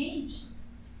to engage?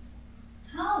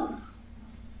 How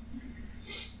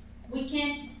we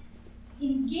can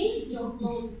engage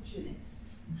those students?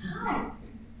 How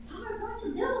are we going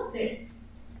to deal with this?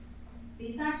 They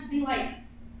start to be like,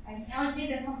 I always say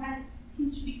that sometimes it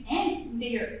seems to be ants in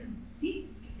their seats.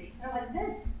 They start like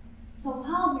this. So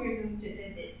how we are going to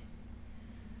do this?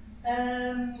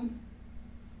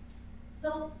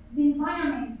 So the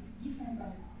environment is different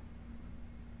right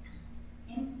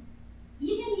now. And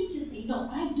even if you say, no,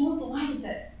 I don't like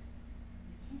this,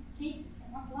 okay,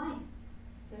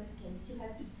 is you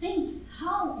have to think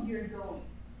how you're going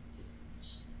to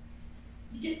teach.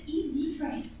 Because it's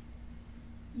different.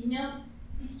 You know,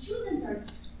 the students are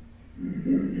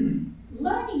different.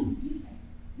 Learning is different.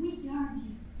 We are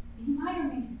different. The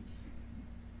environment is different.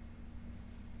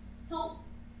 So,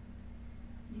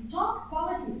 the top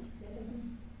qualities that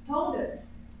Azizul told us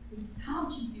how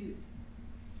to use,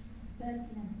 but in a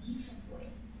different way.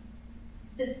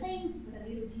 It's the same, but a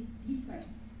little bit different.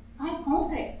 Eye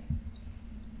contact.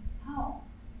 How?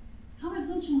 How are we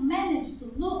going to manage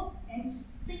to look and to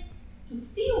see, to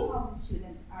feel how the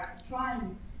students are trying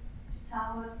to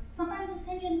tell us? Sometimes you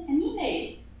send an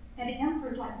email and the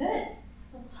answer is like this.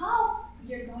 So how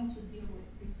you're going to deal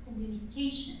with this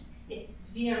communication? It's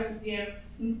very, very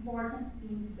important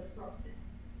in the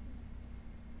process.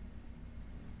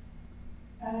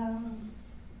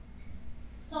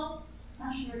 So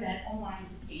I'm sure that online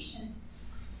education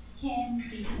can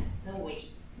be the way.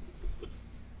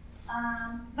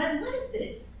 But what is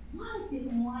this? What is this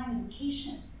online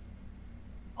education?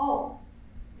 Oh,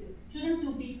 the students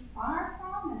will be far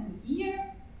from and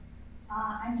here.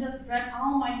 I just grabbed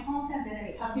all my content that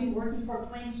I have been working for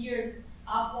 20 years,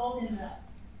 upload in the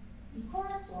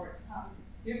e-course or some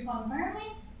virtual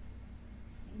environment.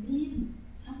 And believe me,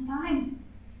 sometimes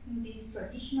in this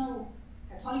traditional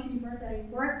Catholic university I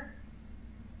work,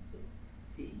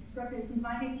 the instructor is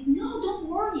invited and says, no, don't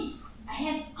worry. I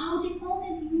have all the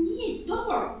content you need. Don't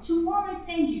worry. Tomorrow I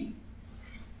send you.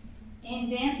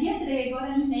 And then yesterday I got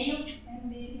an email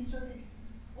and the instructor said,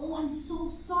 oh, I'm so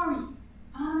sorry.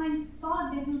 I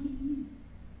thought that would be easy.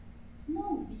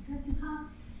 No, because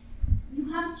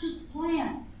you have to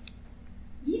plan.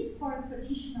 If for a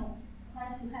traditional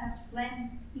class you have to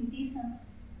plan in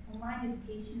distance online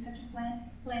education, you have to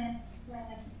plan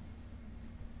again.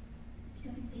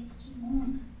 Because it takes too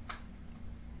long.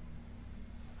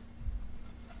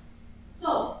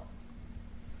 So,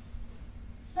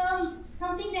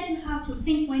 something that you have to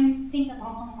think when you think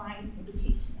about online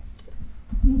education.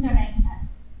 Internet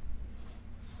access.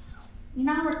 In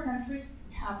our country,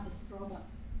 we have this problem.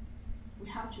 We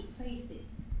have to face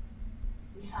this.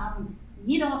 We have in the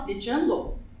middle of the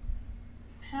jungle,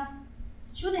 we have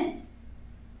students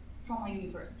from a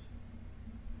university.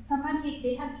 Sometimes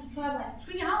they have to travel like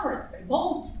 3 hours by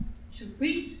boat to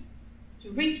reach the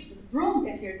room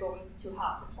that we're going to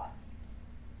have the class.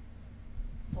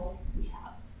 So we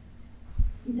have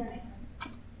internet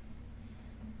access.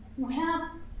 We have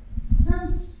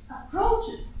some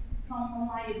approaches from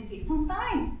online education.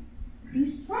 Sometimes the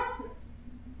instructor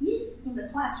is in the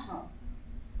classroom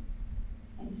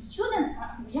and the students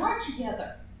we are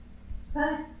together,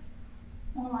 but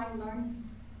online learning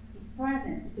is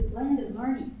present. It's the blended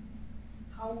learning.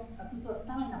 How Azizul was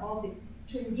telling about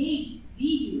to engage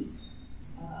videos,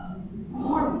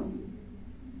 forums.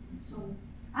 So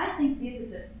I think this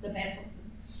is the best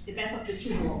of the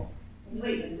two worlds.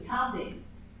 Anyway, we have this,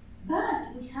 but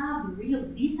we have the real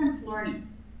distance learning.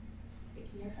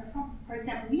 For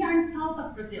example, we are in south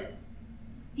of Brazil.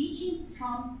 Teaching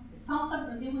from the south of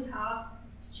Brazil, we have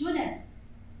students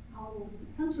all over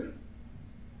the country.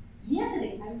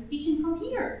 Yesterday, I was teaching from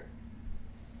here.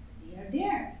 They are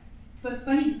there. It was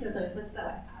funny because it was,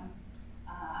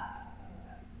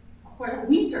 of course, a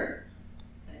winter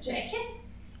jacket.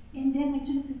 And then my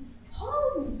students said,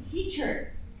 oh,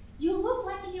 teacher, you look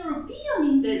like an European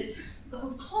in those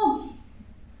clothes.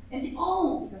 And I said,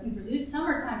 oh, because in Brazil it's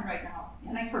summertime right now.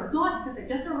 And I forgot because I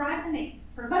just arrived and I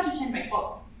forgot to change my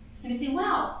clothes. And I say,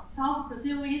 wow, South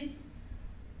Brazil is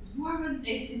warmer,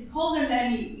 it's colder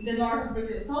than in the north of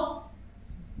Brazil. So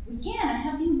I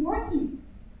have been working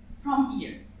from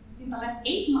here in the last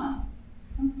 8 months.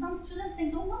 And some students, they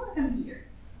don't know that I'm here.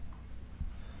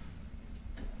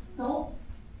 So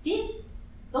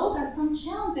those are some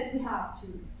challenges that we have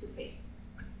to face.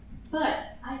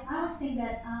 But I always think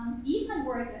that if I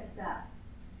work as a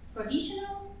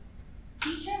traditional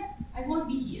teacher, I won't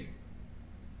be here.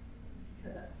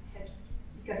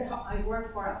 Because I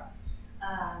work for a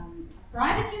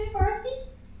private university,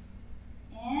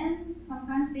 and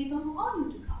sometimes they don't allow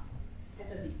you to come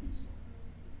as a business school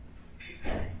to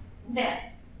study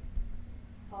there.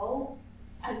 So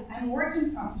I'm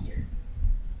working from here.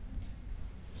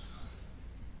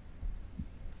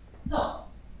 So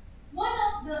one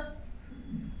of the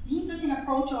interesting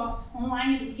approach of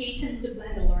online education is the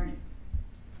blended learning.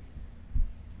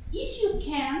 If you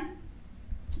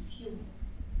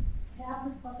have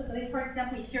this possibility, for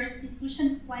example, if your institution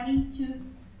is planning to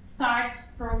start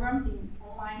programs in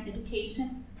online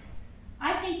education,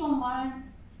 I think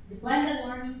the blended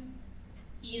learning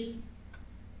is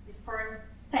the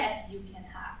first step you can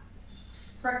have.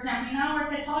 For example, in our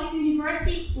Catholic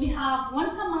university, we have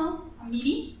once a month a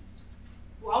meeting,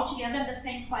 go out together in the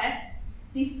same class.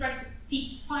 The instructor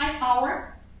teaches 5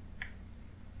 hours,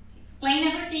 explain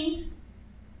everything,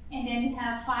 and then you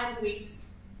have 5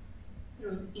 weeks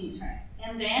through the internet.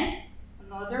 And then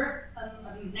another,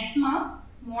 next month,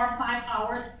 more 5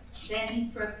 hours, then the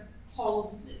instructor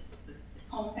holds the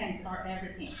contents or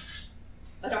everything.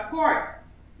 But of course,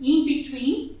 in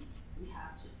between, we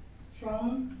have to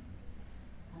strong,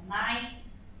 a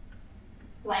nice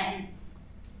plan,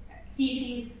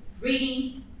 activities,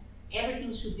 readings,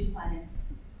 everything should be planned.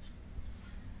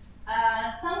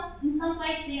 In some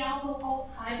places, they also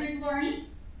call hybrid learning.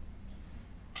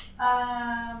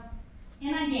 And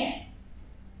again,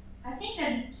 I think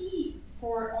that the key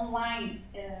for online,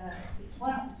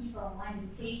 one of the key for online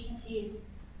education is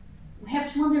we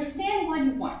have to understand what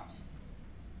you want.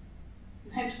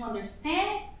 You have to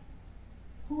understand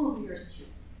who will be your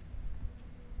students.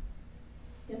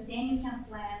 Because then you can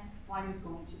plan what you're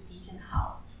going to teach and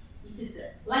how. If it's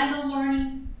the blended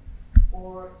learning,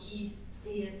 or if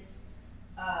it's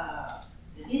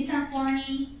the distance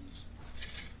learning.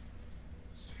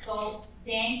 So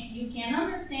then you can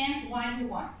understand what you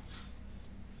want.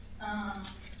 And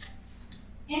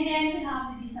then you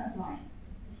have the distance learning.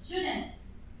 The students,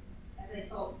 as I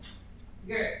told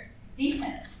you, your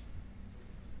distance.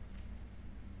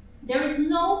 There is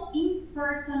no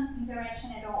in-person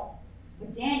interaction at all.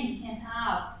 But then you can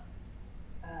have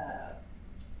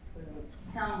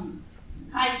some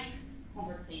Skype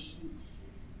conversation.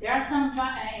 There are some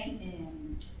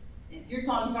in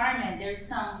virtual environment. There's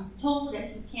some tool that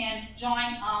you can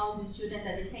join all the students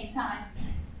at the same time.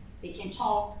 They can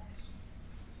talk.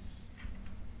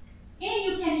 And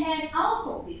you can have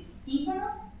also these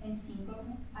synchronous and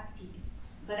synchronous activities.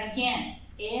 But again,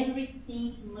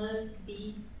 everything must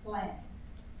be planned.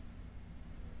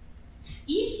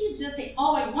 If you just say,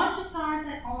 oh, I want to start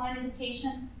an online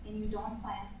education, and you don't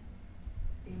plan,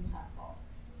 then you have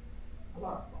a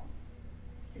lot of problems.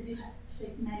 Because you have to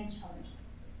face many challenges.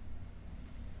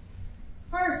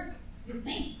 First, you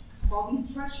think about the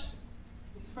instruction.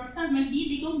 The instructor,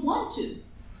 maybe they don't want to.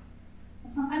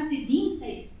 And sometimes the dean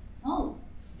say, no,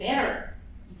 it's better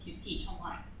if you teach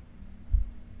online.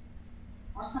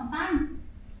 Or sometimes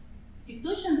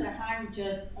institutions are hiring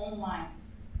just online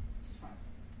instructors.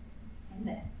 And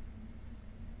then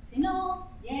say no,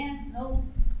 yes, no.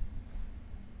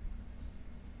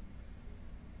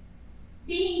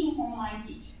 Being an online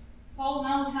teacher. So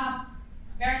now we have a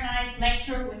very nice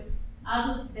lecture with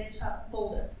Azizul that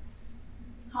told us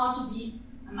how to be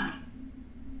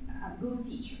a good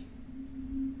teacher.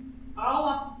 All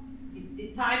of the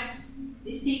types,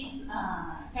 the 6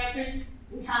 characters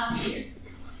we have here.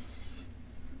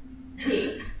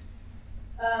 The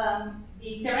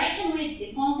interaction with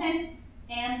the content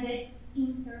and the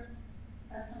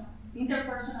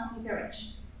interpersonal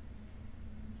interaction.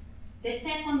 The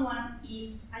second one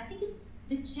is, I think, it's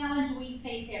the challenge we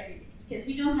face every day, because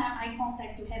we don't have eye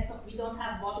contact, we don't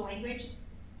have body language.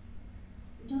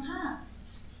 We don't have.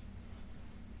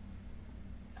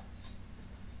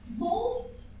 Both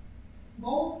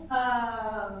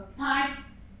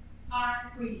types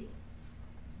are critical,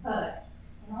 but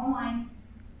an online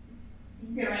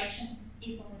interaction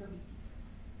is a little bit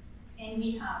different, and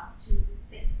we have to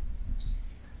think.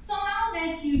 So now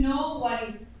that you know what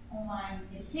is online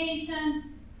education,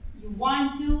 you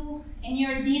want to, and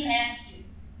your dean asks you,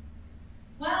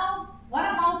 well, what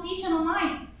about teaching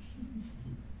online?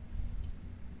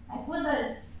 I put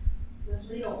this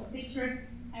little picture.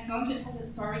 I'm going to tell the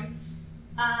story.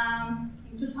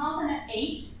 In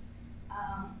 2008,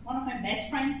 one of my best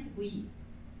friends, we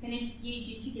finished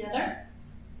PhD together,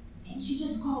 and she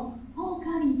just called, oh,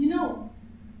 Karin, you know,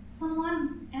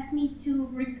 someone asked me to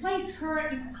replace her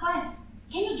in a class.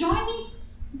 Can you join me?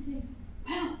 I said,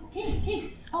 well,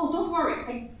 okay. Oh, don't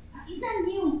worry. It's that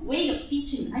new way of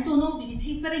teaching. I don't know the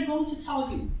details, but I'm going to tell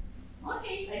you.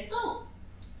 Okay, let's go.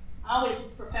 Always,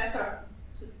 professor,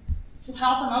 to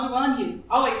help another one of you.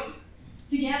 Always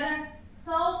together.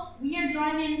 So we are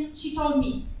driving. She told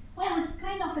me, well, it's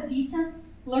kind of a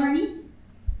distance learning.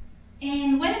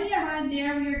 And when we arrive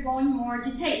there, we are going more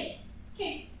details.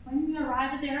 Okay, when we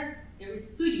arrive there is a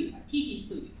studio, a TV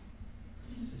studio.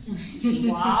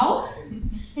 Wow.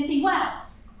 And say, wow.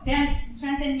 Then his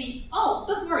friend said to me, oh,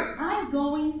 don't worry, I'm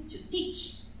going to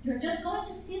teach. You're just going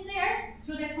to sit there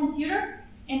through the computer,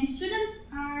 and the students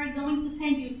are going to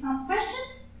send you some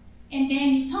questions, and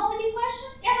then you tell me the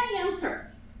questions, and I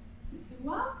answer. I said,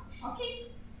 wow,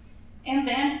 okay. And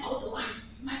then all the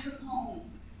lights,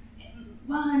 microphones, and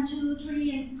 1, 2,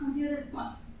 3, and computers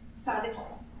start the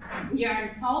class. We are in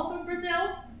southern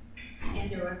Brazil,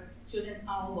 and there are students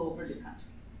all over the country.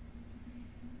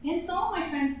 And so my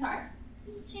friend starts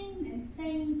teaching and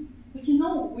saying, but you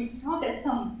know, we found that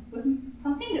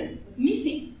something that was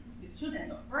missing. The students,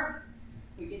 of course,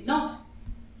 we didn't know.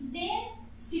 Then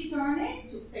she turned it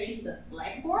to face the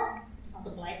blackboard. It's not the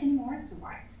black anymore, it's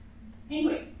white.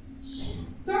 Anyway, she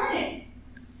turned it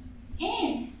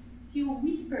and she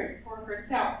whispered for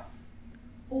herself,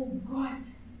 "Oh God,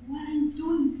 what am I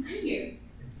doing here?"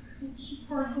 And she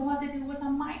forgot that there was a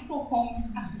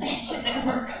microphone attached at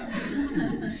her.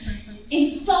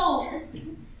 And so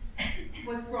it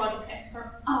was broadcast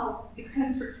for all the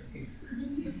country.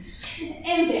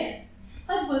 And then,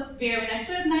 it was very nice,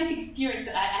 very nice experience.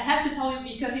 I have to tell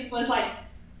you, because it was like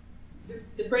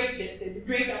the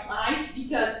break of ice,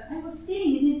 because I was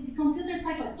sitting and the computer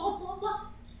started like blah blah blah,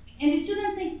 and the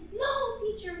students saying, "No,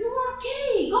 teacher, you are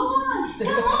okay. Go on,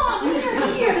 come on, we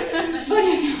are here."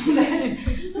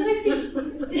 But let's see,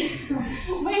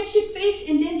 when she faced,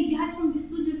 and then the guys from the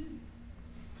studios,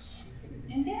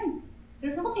 and then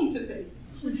there's nothing to say.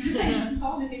 They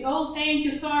say, "Oh, thank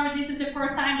you, sorry, this is the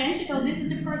first time." Then she told, "This is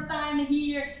the first time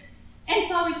here." And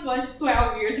so it was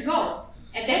 12 years ago.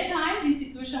 At that time, the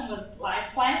institution was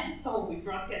live classes, so we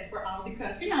broadcast for all the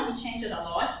country. Now we changed it a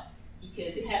lot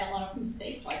because it had a lot of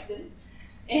mistakes like this.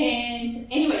 And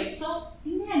anyway, so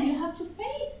and then you have to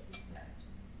face these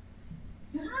challenges.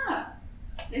 You have.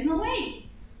 There's no way.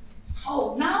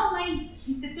 Oh, now my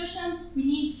institution, we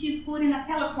need to put in a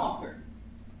teleprompter.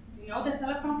 You know the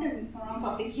teleprompter in front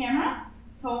of the camera.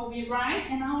 So we write,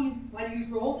 and now what you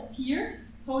wrote appear.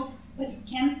 So, but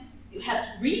you have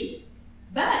to read,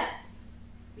 but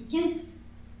we can,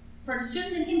 for the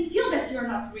student, they can feel that you're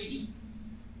not reading.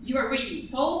 You are reading.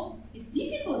 So it's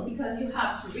difficult because you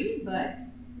have to read, but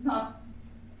it's not.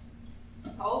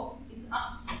 So it's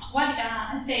what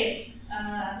I say.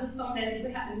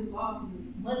 Suggestion that we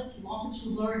must love to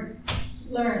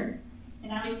learn.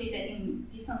 And I will say that in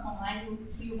distance online,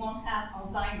 you won't have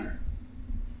Alzheimer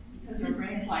because your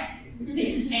brain is like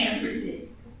this every day.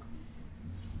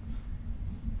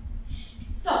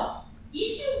 So,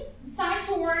 if you decide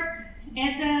to work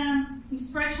as an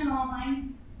instructional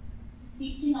online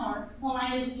teaching or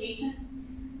online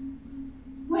education,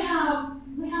 we have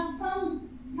some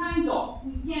kinds of.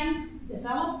 We can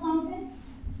develop content,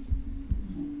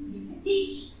 you can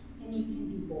teach, and you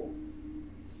can do both.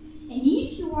 And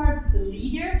if you are the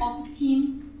leader of a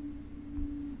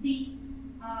team, these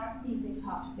are things that you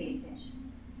have to pay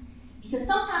attention. Because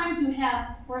sometimes you have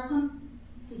a person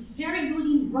who's very good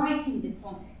in writing the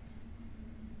content.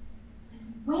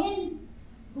 But when you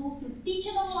go through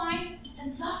teaching online, it's a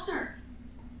disaster.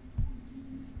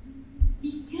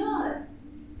 Because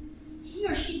he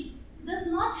or she does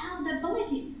not have the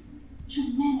abilities to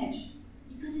manage.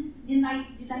 Because the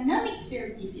dynamics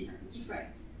very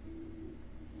different.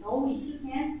 So if you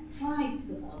can, try to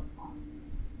develop content.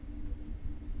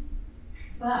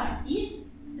 But if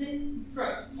the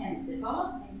instructor can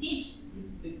develop and teach,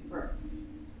 this will be perfect.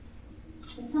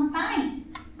 But sometimes,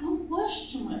 don't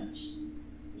push too much.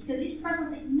 Because this person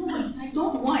says, "No, I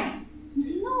don't want." You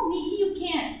say, "No, maybe you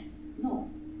can." No.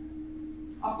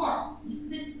 Of course, if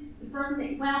the person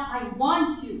says, "Well, I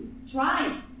want to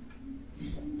try,"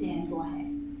 then go ahead.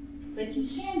 But you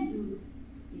can do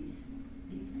this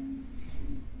different.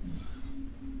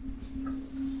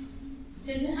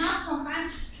 Because you have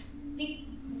sometimes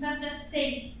professors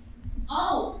say,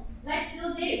 "Oh, let's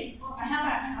do this." Oh, I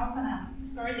have also a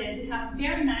story that we have a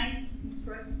very nice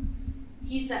instructor.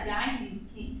 He's a guy,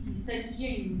 he studied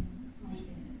here in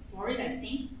Florida, I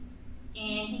think.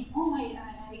 And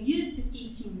I used to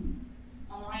teach in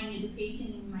online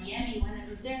education in Miami when I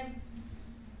was there.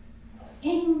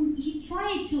 And he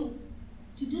tried to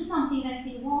do something that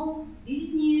say, "Well, this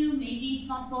is new, maybe it's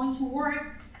not going to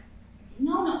work." I said,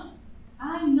 No,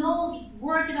 I know it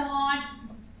worked a lot.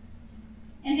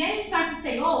 And then you start to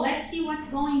say, "Oh, let's see what's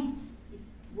going, if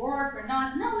it's work or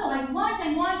not." No, I want.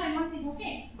 I say,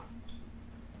 "Okay."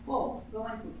 Well, go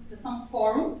and put some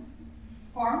forms,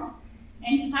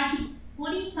 and start to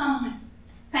put in some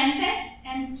sentence,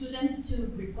 and students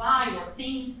to reply or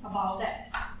think about that.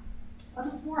 But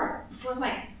of course, it was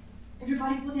like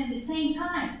everybody put in at the same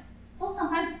time. So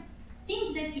sometimes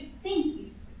things that you think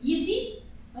is easy,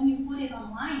 when you put it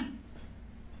online,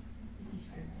 is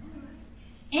different.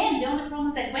 And the only problem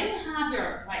is that when you have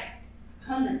your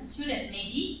 100 students,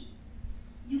 maybe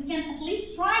you can at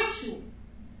least try to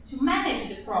manage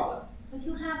the problems. But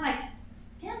you have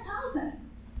 10,000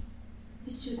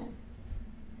 students.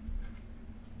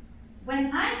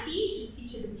 When I teach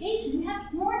education, we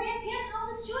have more than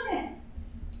 10,000 students.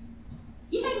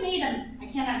 If I made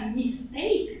a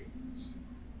mistake,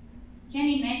 can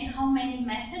you imagine how many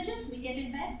messages we get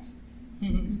it back?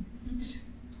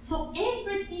 So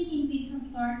everything in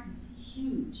distance learning is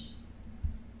huge.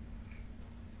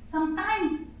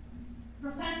 Sometimes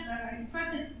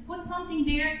instructor put something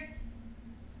there,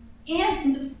 and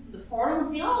in the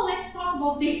forum say, oh, let's talk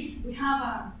about this. We have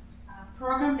a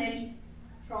program that is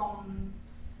from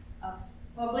a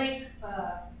public,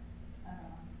 but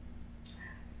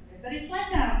it's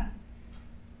like a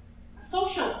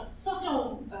social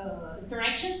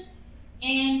interaction.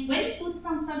 And when you put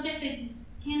some subject that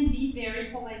can be very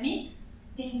polemic,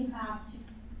 then you have to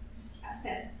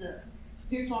assess the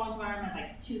virtual environment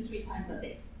like 2-3 times a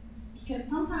day. Because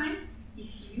sometimes if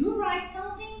you write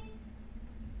something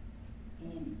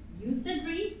and you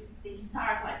disagree, they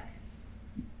start like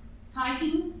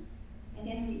typing, and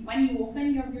then when you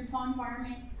open your virtual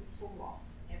environment, it's full of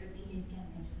everything you can't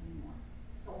manage anymore.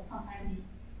 So sometimes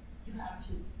you have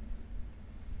to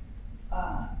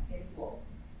explore.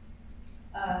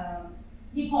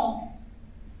 The content.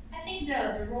 I think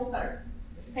the rules are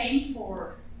the same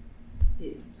for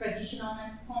the traditional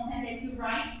content that you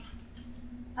write.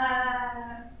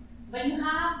 But you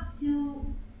have to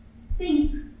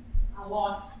think a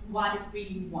lot what you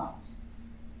really want.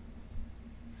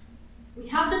 We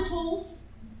have the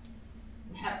tools,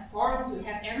 we have forums, we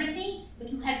have everything,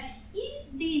 but you have,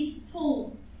 is this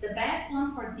tool the best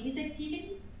one for this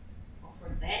activity or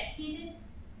for that activity?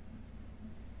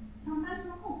 Sometimes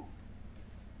no.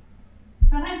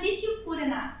 Sometimes if you put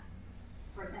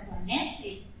for example, an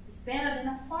essay is better than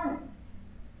a forum.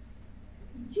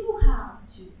 You have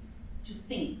to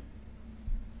think.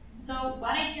 So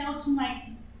what I tell to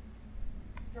my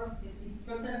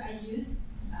instructor I use,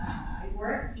 I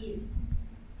work is,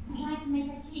 it's like to make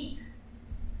a cake.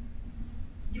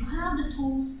 You have the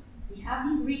tools, we have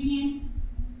the ingredients,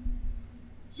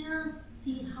 just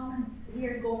see how we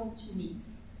are going to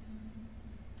mix.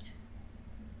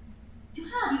 You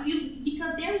have,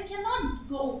 because there you cannot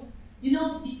go,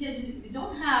 because you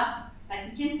don't have,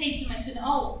 like you can say to my student,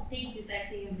 oh, take this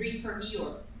essay and read for me,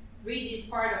 or read this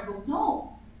part of the book.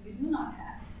 No, you do not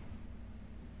have.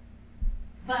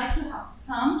 But you have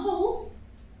some tools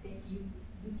that you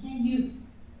can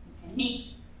use, you can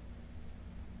mix.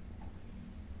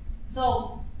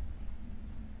 So,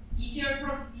 if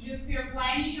you're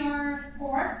planning your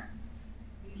course,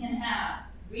 you can have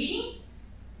readings.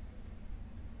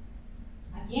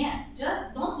 Again,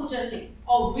 just don't put just like,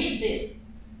 oh, read this.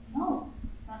 No,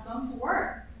 it's not going to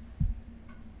work.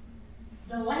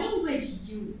 The language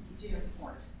used is very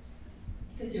important,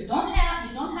 because you don't have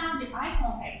the eye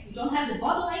contact, you don't have the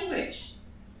body language.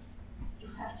 You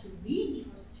have to read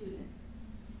your student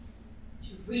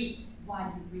to read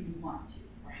what you really want to,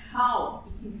 or how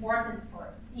it's important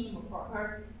for him or for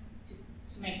her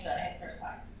to make the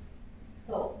exercise.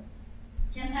 So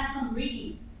you can have some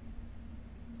readings,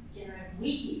 you can have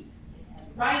wikis, you can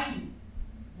have writings,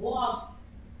 blogs,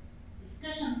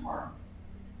 discussion forums.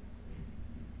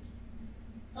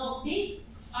 So these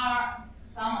are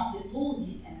some of the tools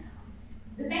you can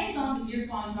have. Depends on the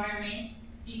virtual environment.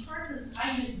 The courses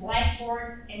I use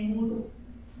Blackboard and Moodle,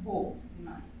 both in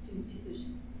my two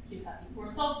institutions. You have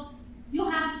before. So you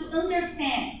have to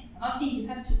understand. Another thing, you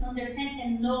have to understand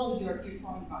and know your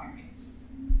virtual environment.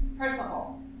 First of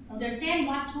all, understand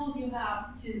what tools you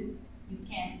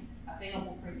can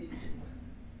available for you to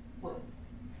work with.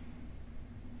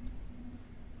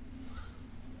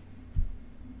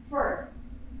 First,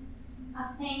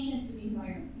 attention to the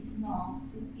environment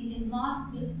it is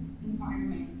not the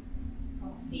environment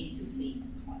from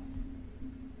face-to-face class.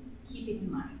 Keep it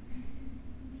in mind.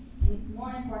 And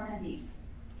more important is,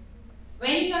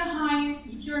 when you are hired,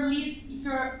 if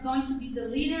you're going to be the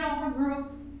leader of a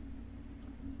group,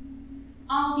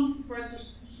 all the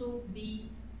instructors should be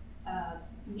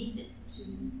committed to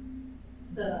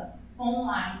the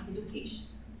online education.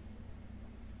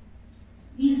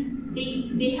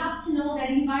 They have to know that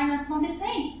the environment is not the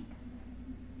same.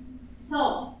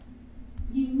 So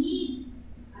you need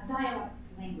a dialogue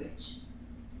language.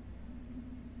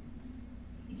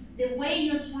 It's the way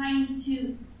you're trying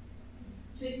to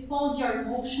expose your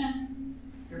emotion,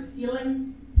 your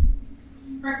feelings.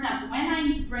 For example, when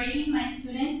I'm grading my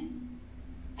students,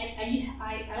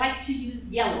 I like to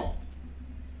use yellow.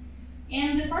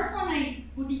 And the first one I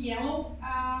put the yellow,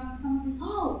 someone said,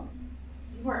 oh,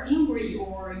 you were angry,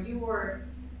 or you were,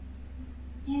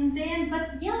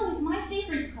 but yellow is my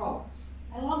favorite color.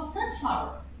 I love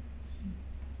sunflower.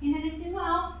 And then I say,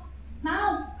 well,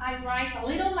 now I write a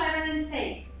little letter and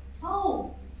say,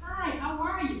 oh, hi, how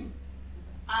are you?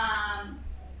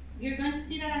 You're going to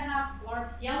see that I have a lot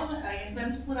of yellow, I am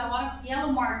going to put a lot of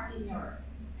yellow marks in your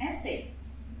essay.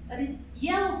 But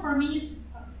yellow for me is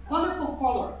a wonderful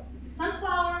color. The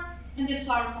sunflower and the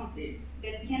flower from the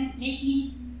that can make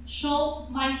me show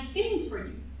my feelings for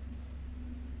you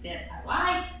that I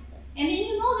like. And then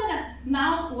you know that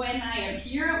now when I am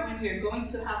here, when we're going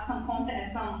to have some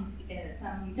contact, some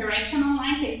interaction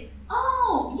online, say,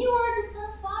 oh, you are the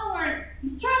sunflower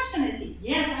instruction. I say,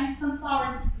 yes, I'm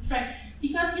sunflower instruction.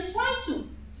 Because you try to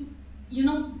you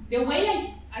know, the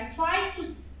way I try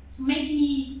to make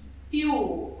me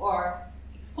feel or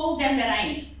expose them that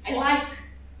I like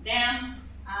them,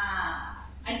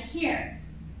 I care.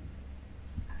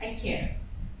 I care.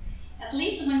 At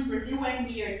least when in Brazil, when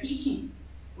we are teaching,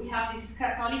 we have this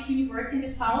Catholic university in the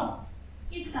south.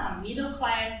 It's middle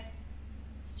class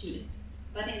students.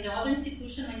 But in the other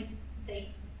institution, when you take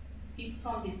people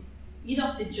from the middle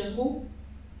of the jungle,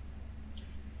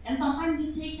 and sometimes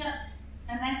you take an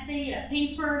essay, a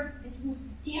paper that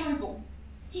was terrible.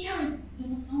 Terrible. You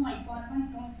know, oh my God, what am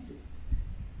I going to do?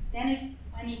 Then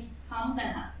when it comes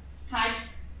and a Skype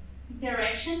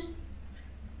interaction,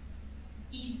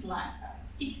 it's like a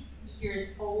 60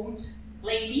 years old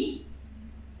lady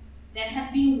that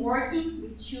have been working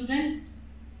with children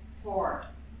for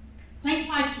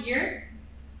 25 years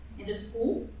in the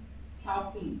school,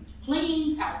 helping to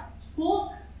clean, helping to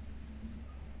cook.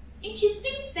 And she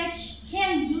thinks that she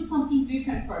can do something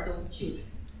different for those children.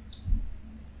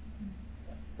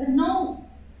 But no,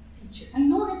 teacher, I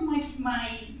know that my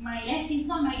essay is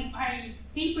not, my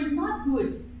paper is not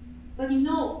good. But you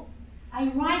know, I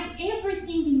write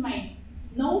everything in my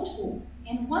notebook,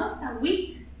 and once a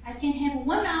week I can have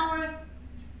 1 hour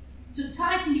to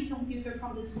type in the computer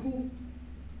from the school.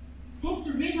 That's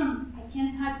the reason I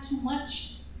can't type too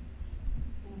much.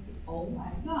 And I said, oh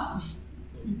my gosh,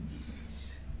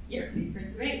 your paper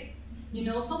is great. You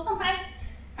know, so sometimes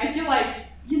I feel like,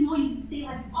 you know, you stay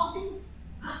like, oh, this is,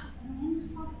 and then you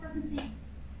saw the person say.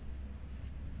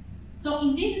 So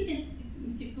in this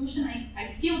institution,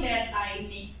 I feel that I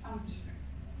make some difference.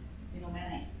 You know, when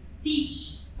I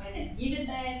teach, when I give it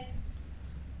back,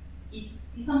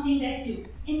 it's something that you,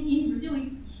 and in Brazil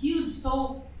it's huge,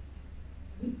 so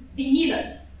they need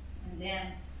us. And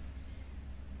then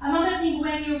another thing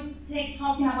when you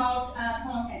talking about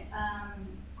content,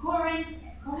 coherence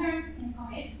and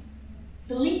cohesion,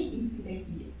 the link between the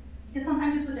ideas. Because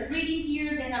sometimes you put a reading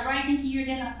here, then a writing here,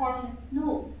 then a formula.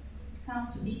 No, it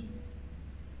comes to be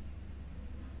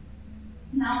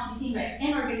now speaking right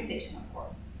and organization, of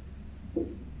course.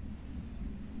 And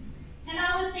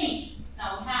now we think,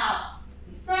 now we have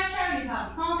the structure, you have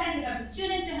the content, you have the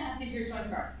students, you have the virtual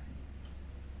environment.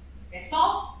 That's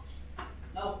all?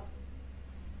 No,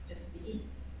 just beginning.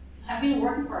 I've been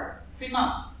working for 3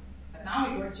 months, but now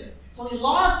we're going to. So you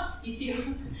love, if you,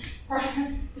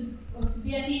 to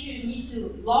be a teacher, you need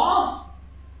to love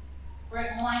for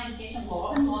online education,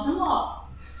 love and love and love.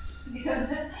 Because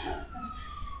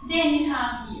then you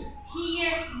have here.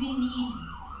 Here we need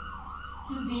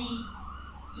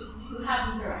to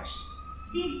have interaction.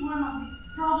 This is one of the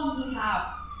problems we have.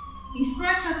 The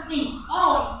instructor think,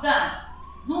 oh, it's done.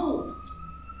 No.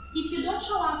 If you don't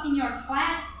show up in your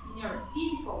class, in your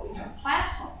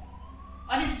classroom,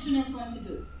 what are the students going to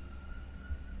do?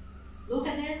 Look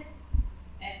at this.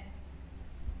 Okay.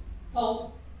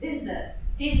 So this is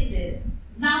the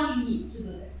now you need to do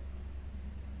this.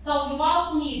 So you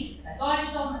also need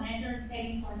pedagogical, manager,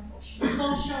 technical, and social.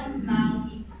 Social now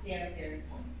is very, very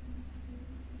important.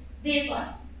 This one,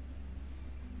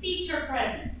 teacher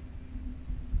presence.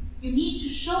 You need to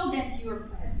show that you are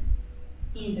present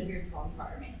in the virtual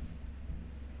environment.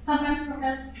 Sometimes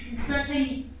professors instructing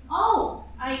me, oh,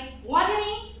 I log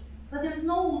in, but there's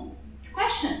no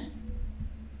questions.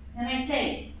 And I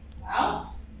say,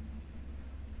 well,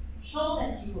 show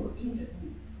that you are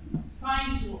interested in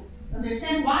trying to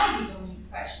understand why they don't need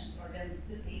questions or that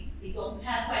they don't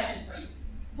have questions for you.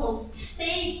 So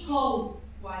stay close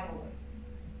while away.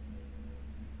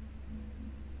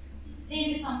 This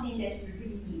is something that you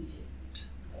really need to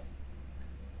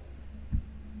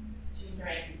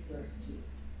interact with your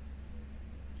students.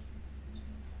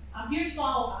 A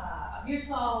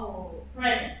virtual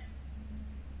presence.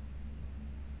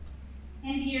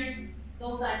 And here,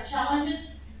 those are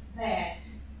challenges that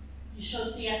you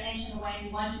should pay attention when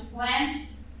you want to plan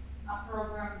a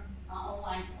program, an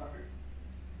online program.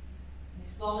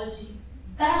 Methodology,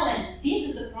 balance. This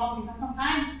is the problem because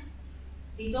sometimes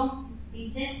they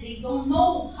don't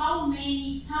know how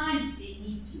many times they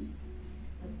need to do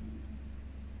things.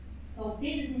 So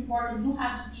this is important. You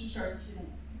have to teach your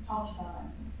students how to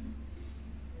balance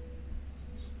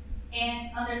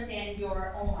and understand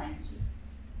your online students.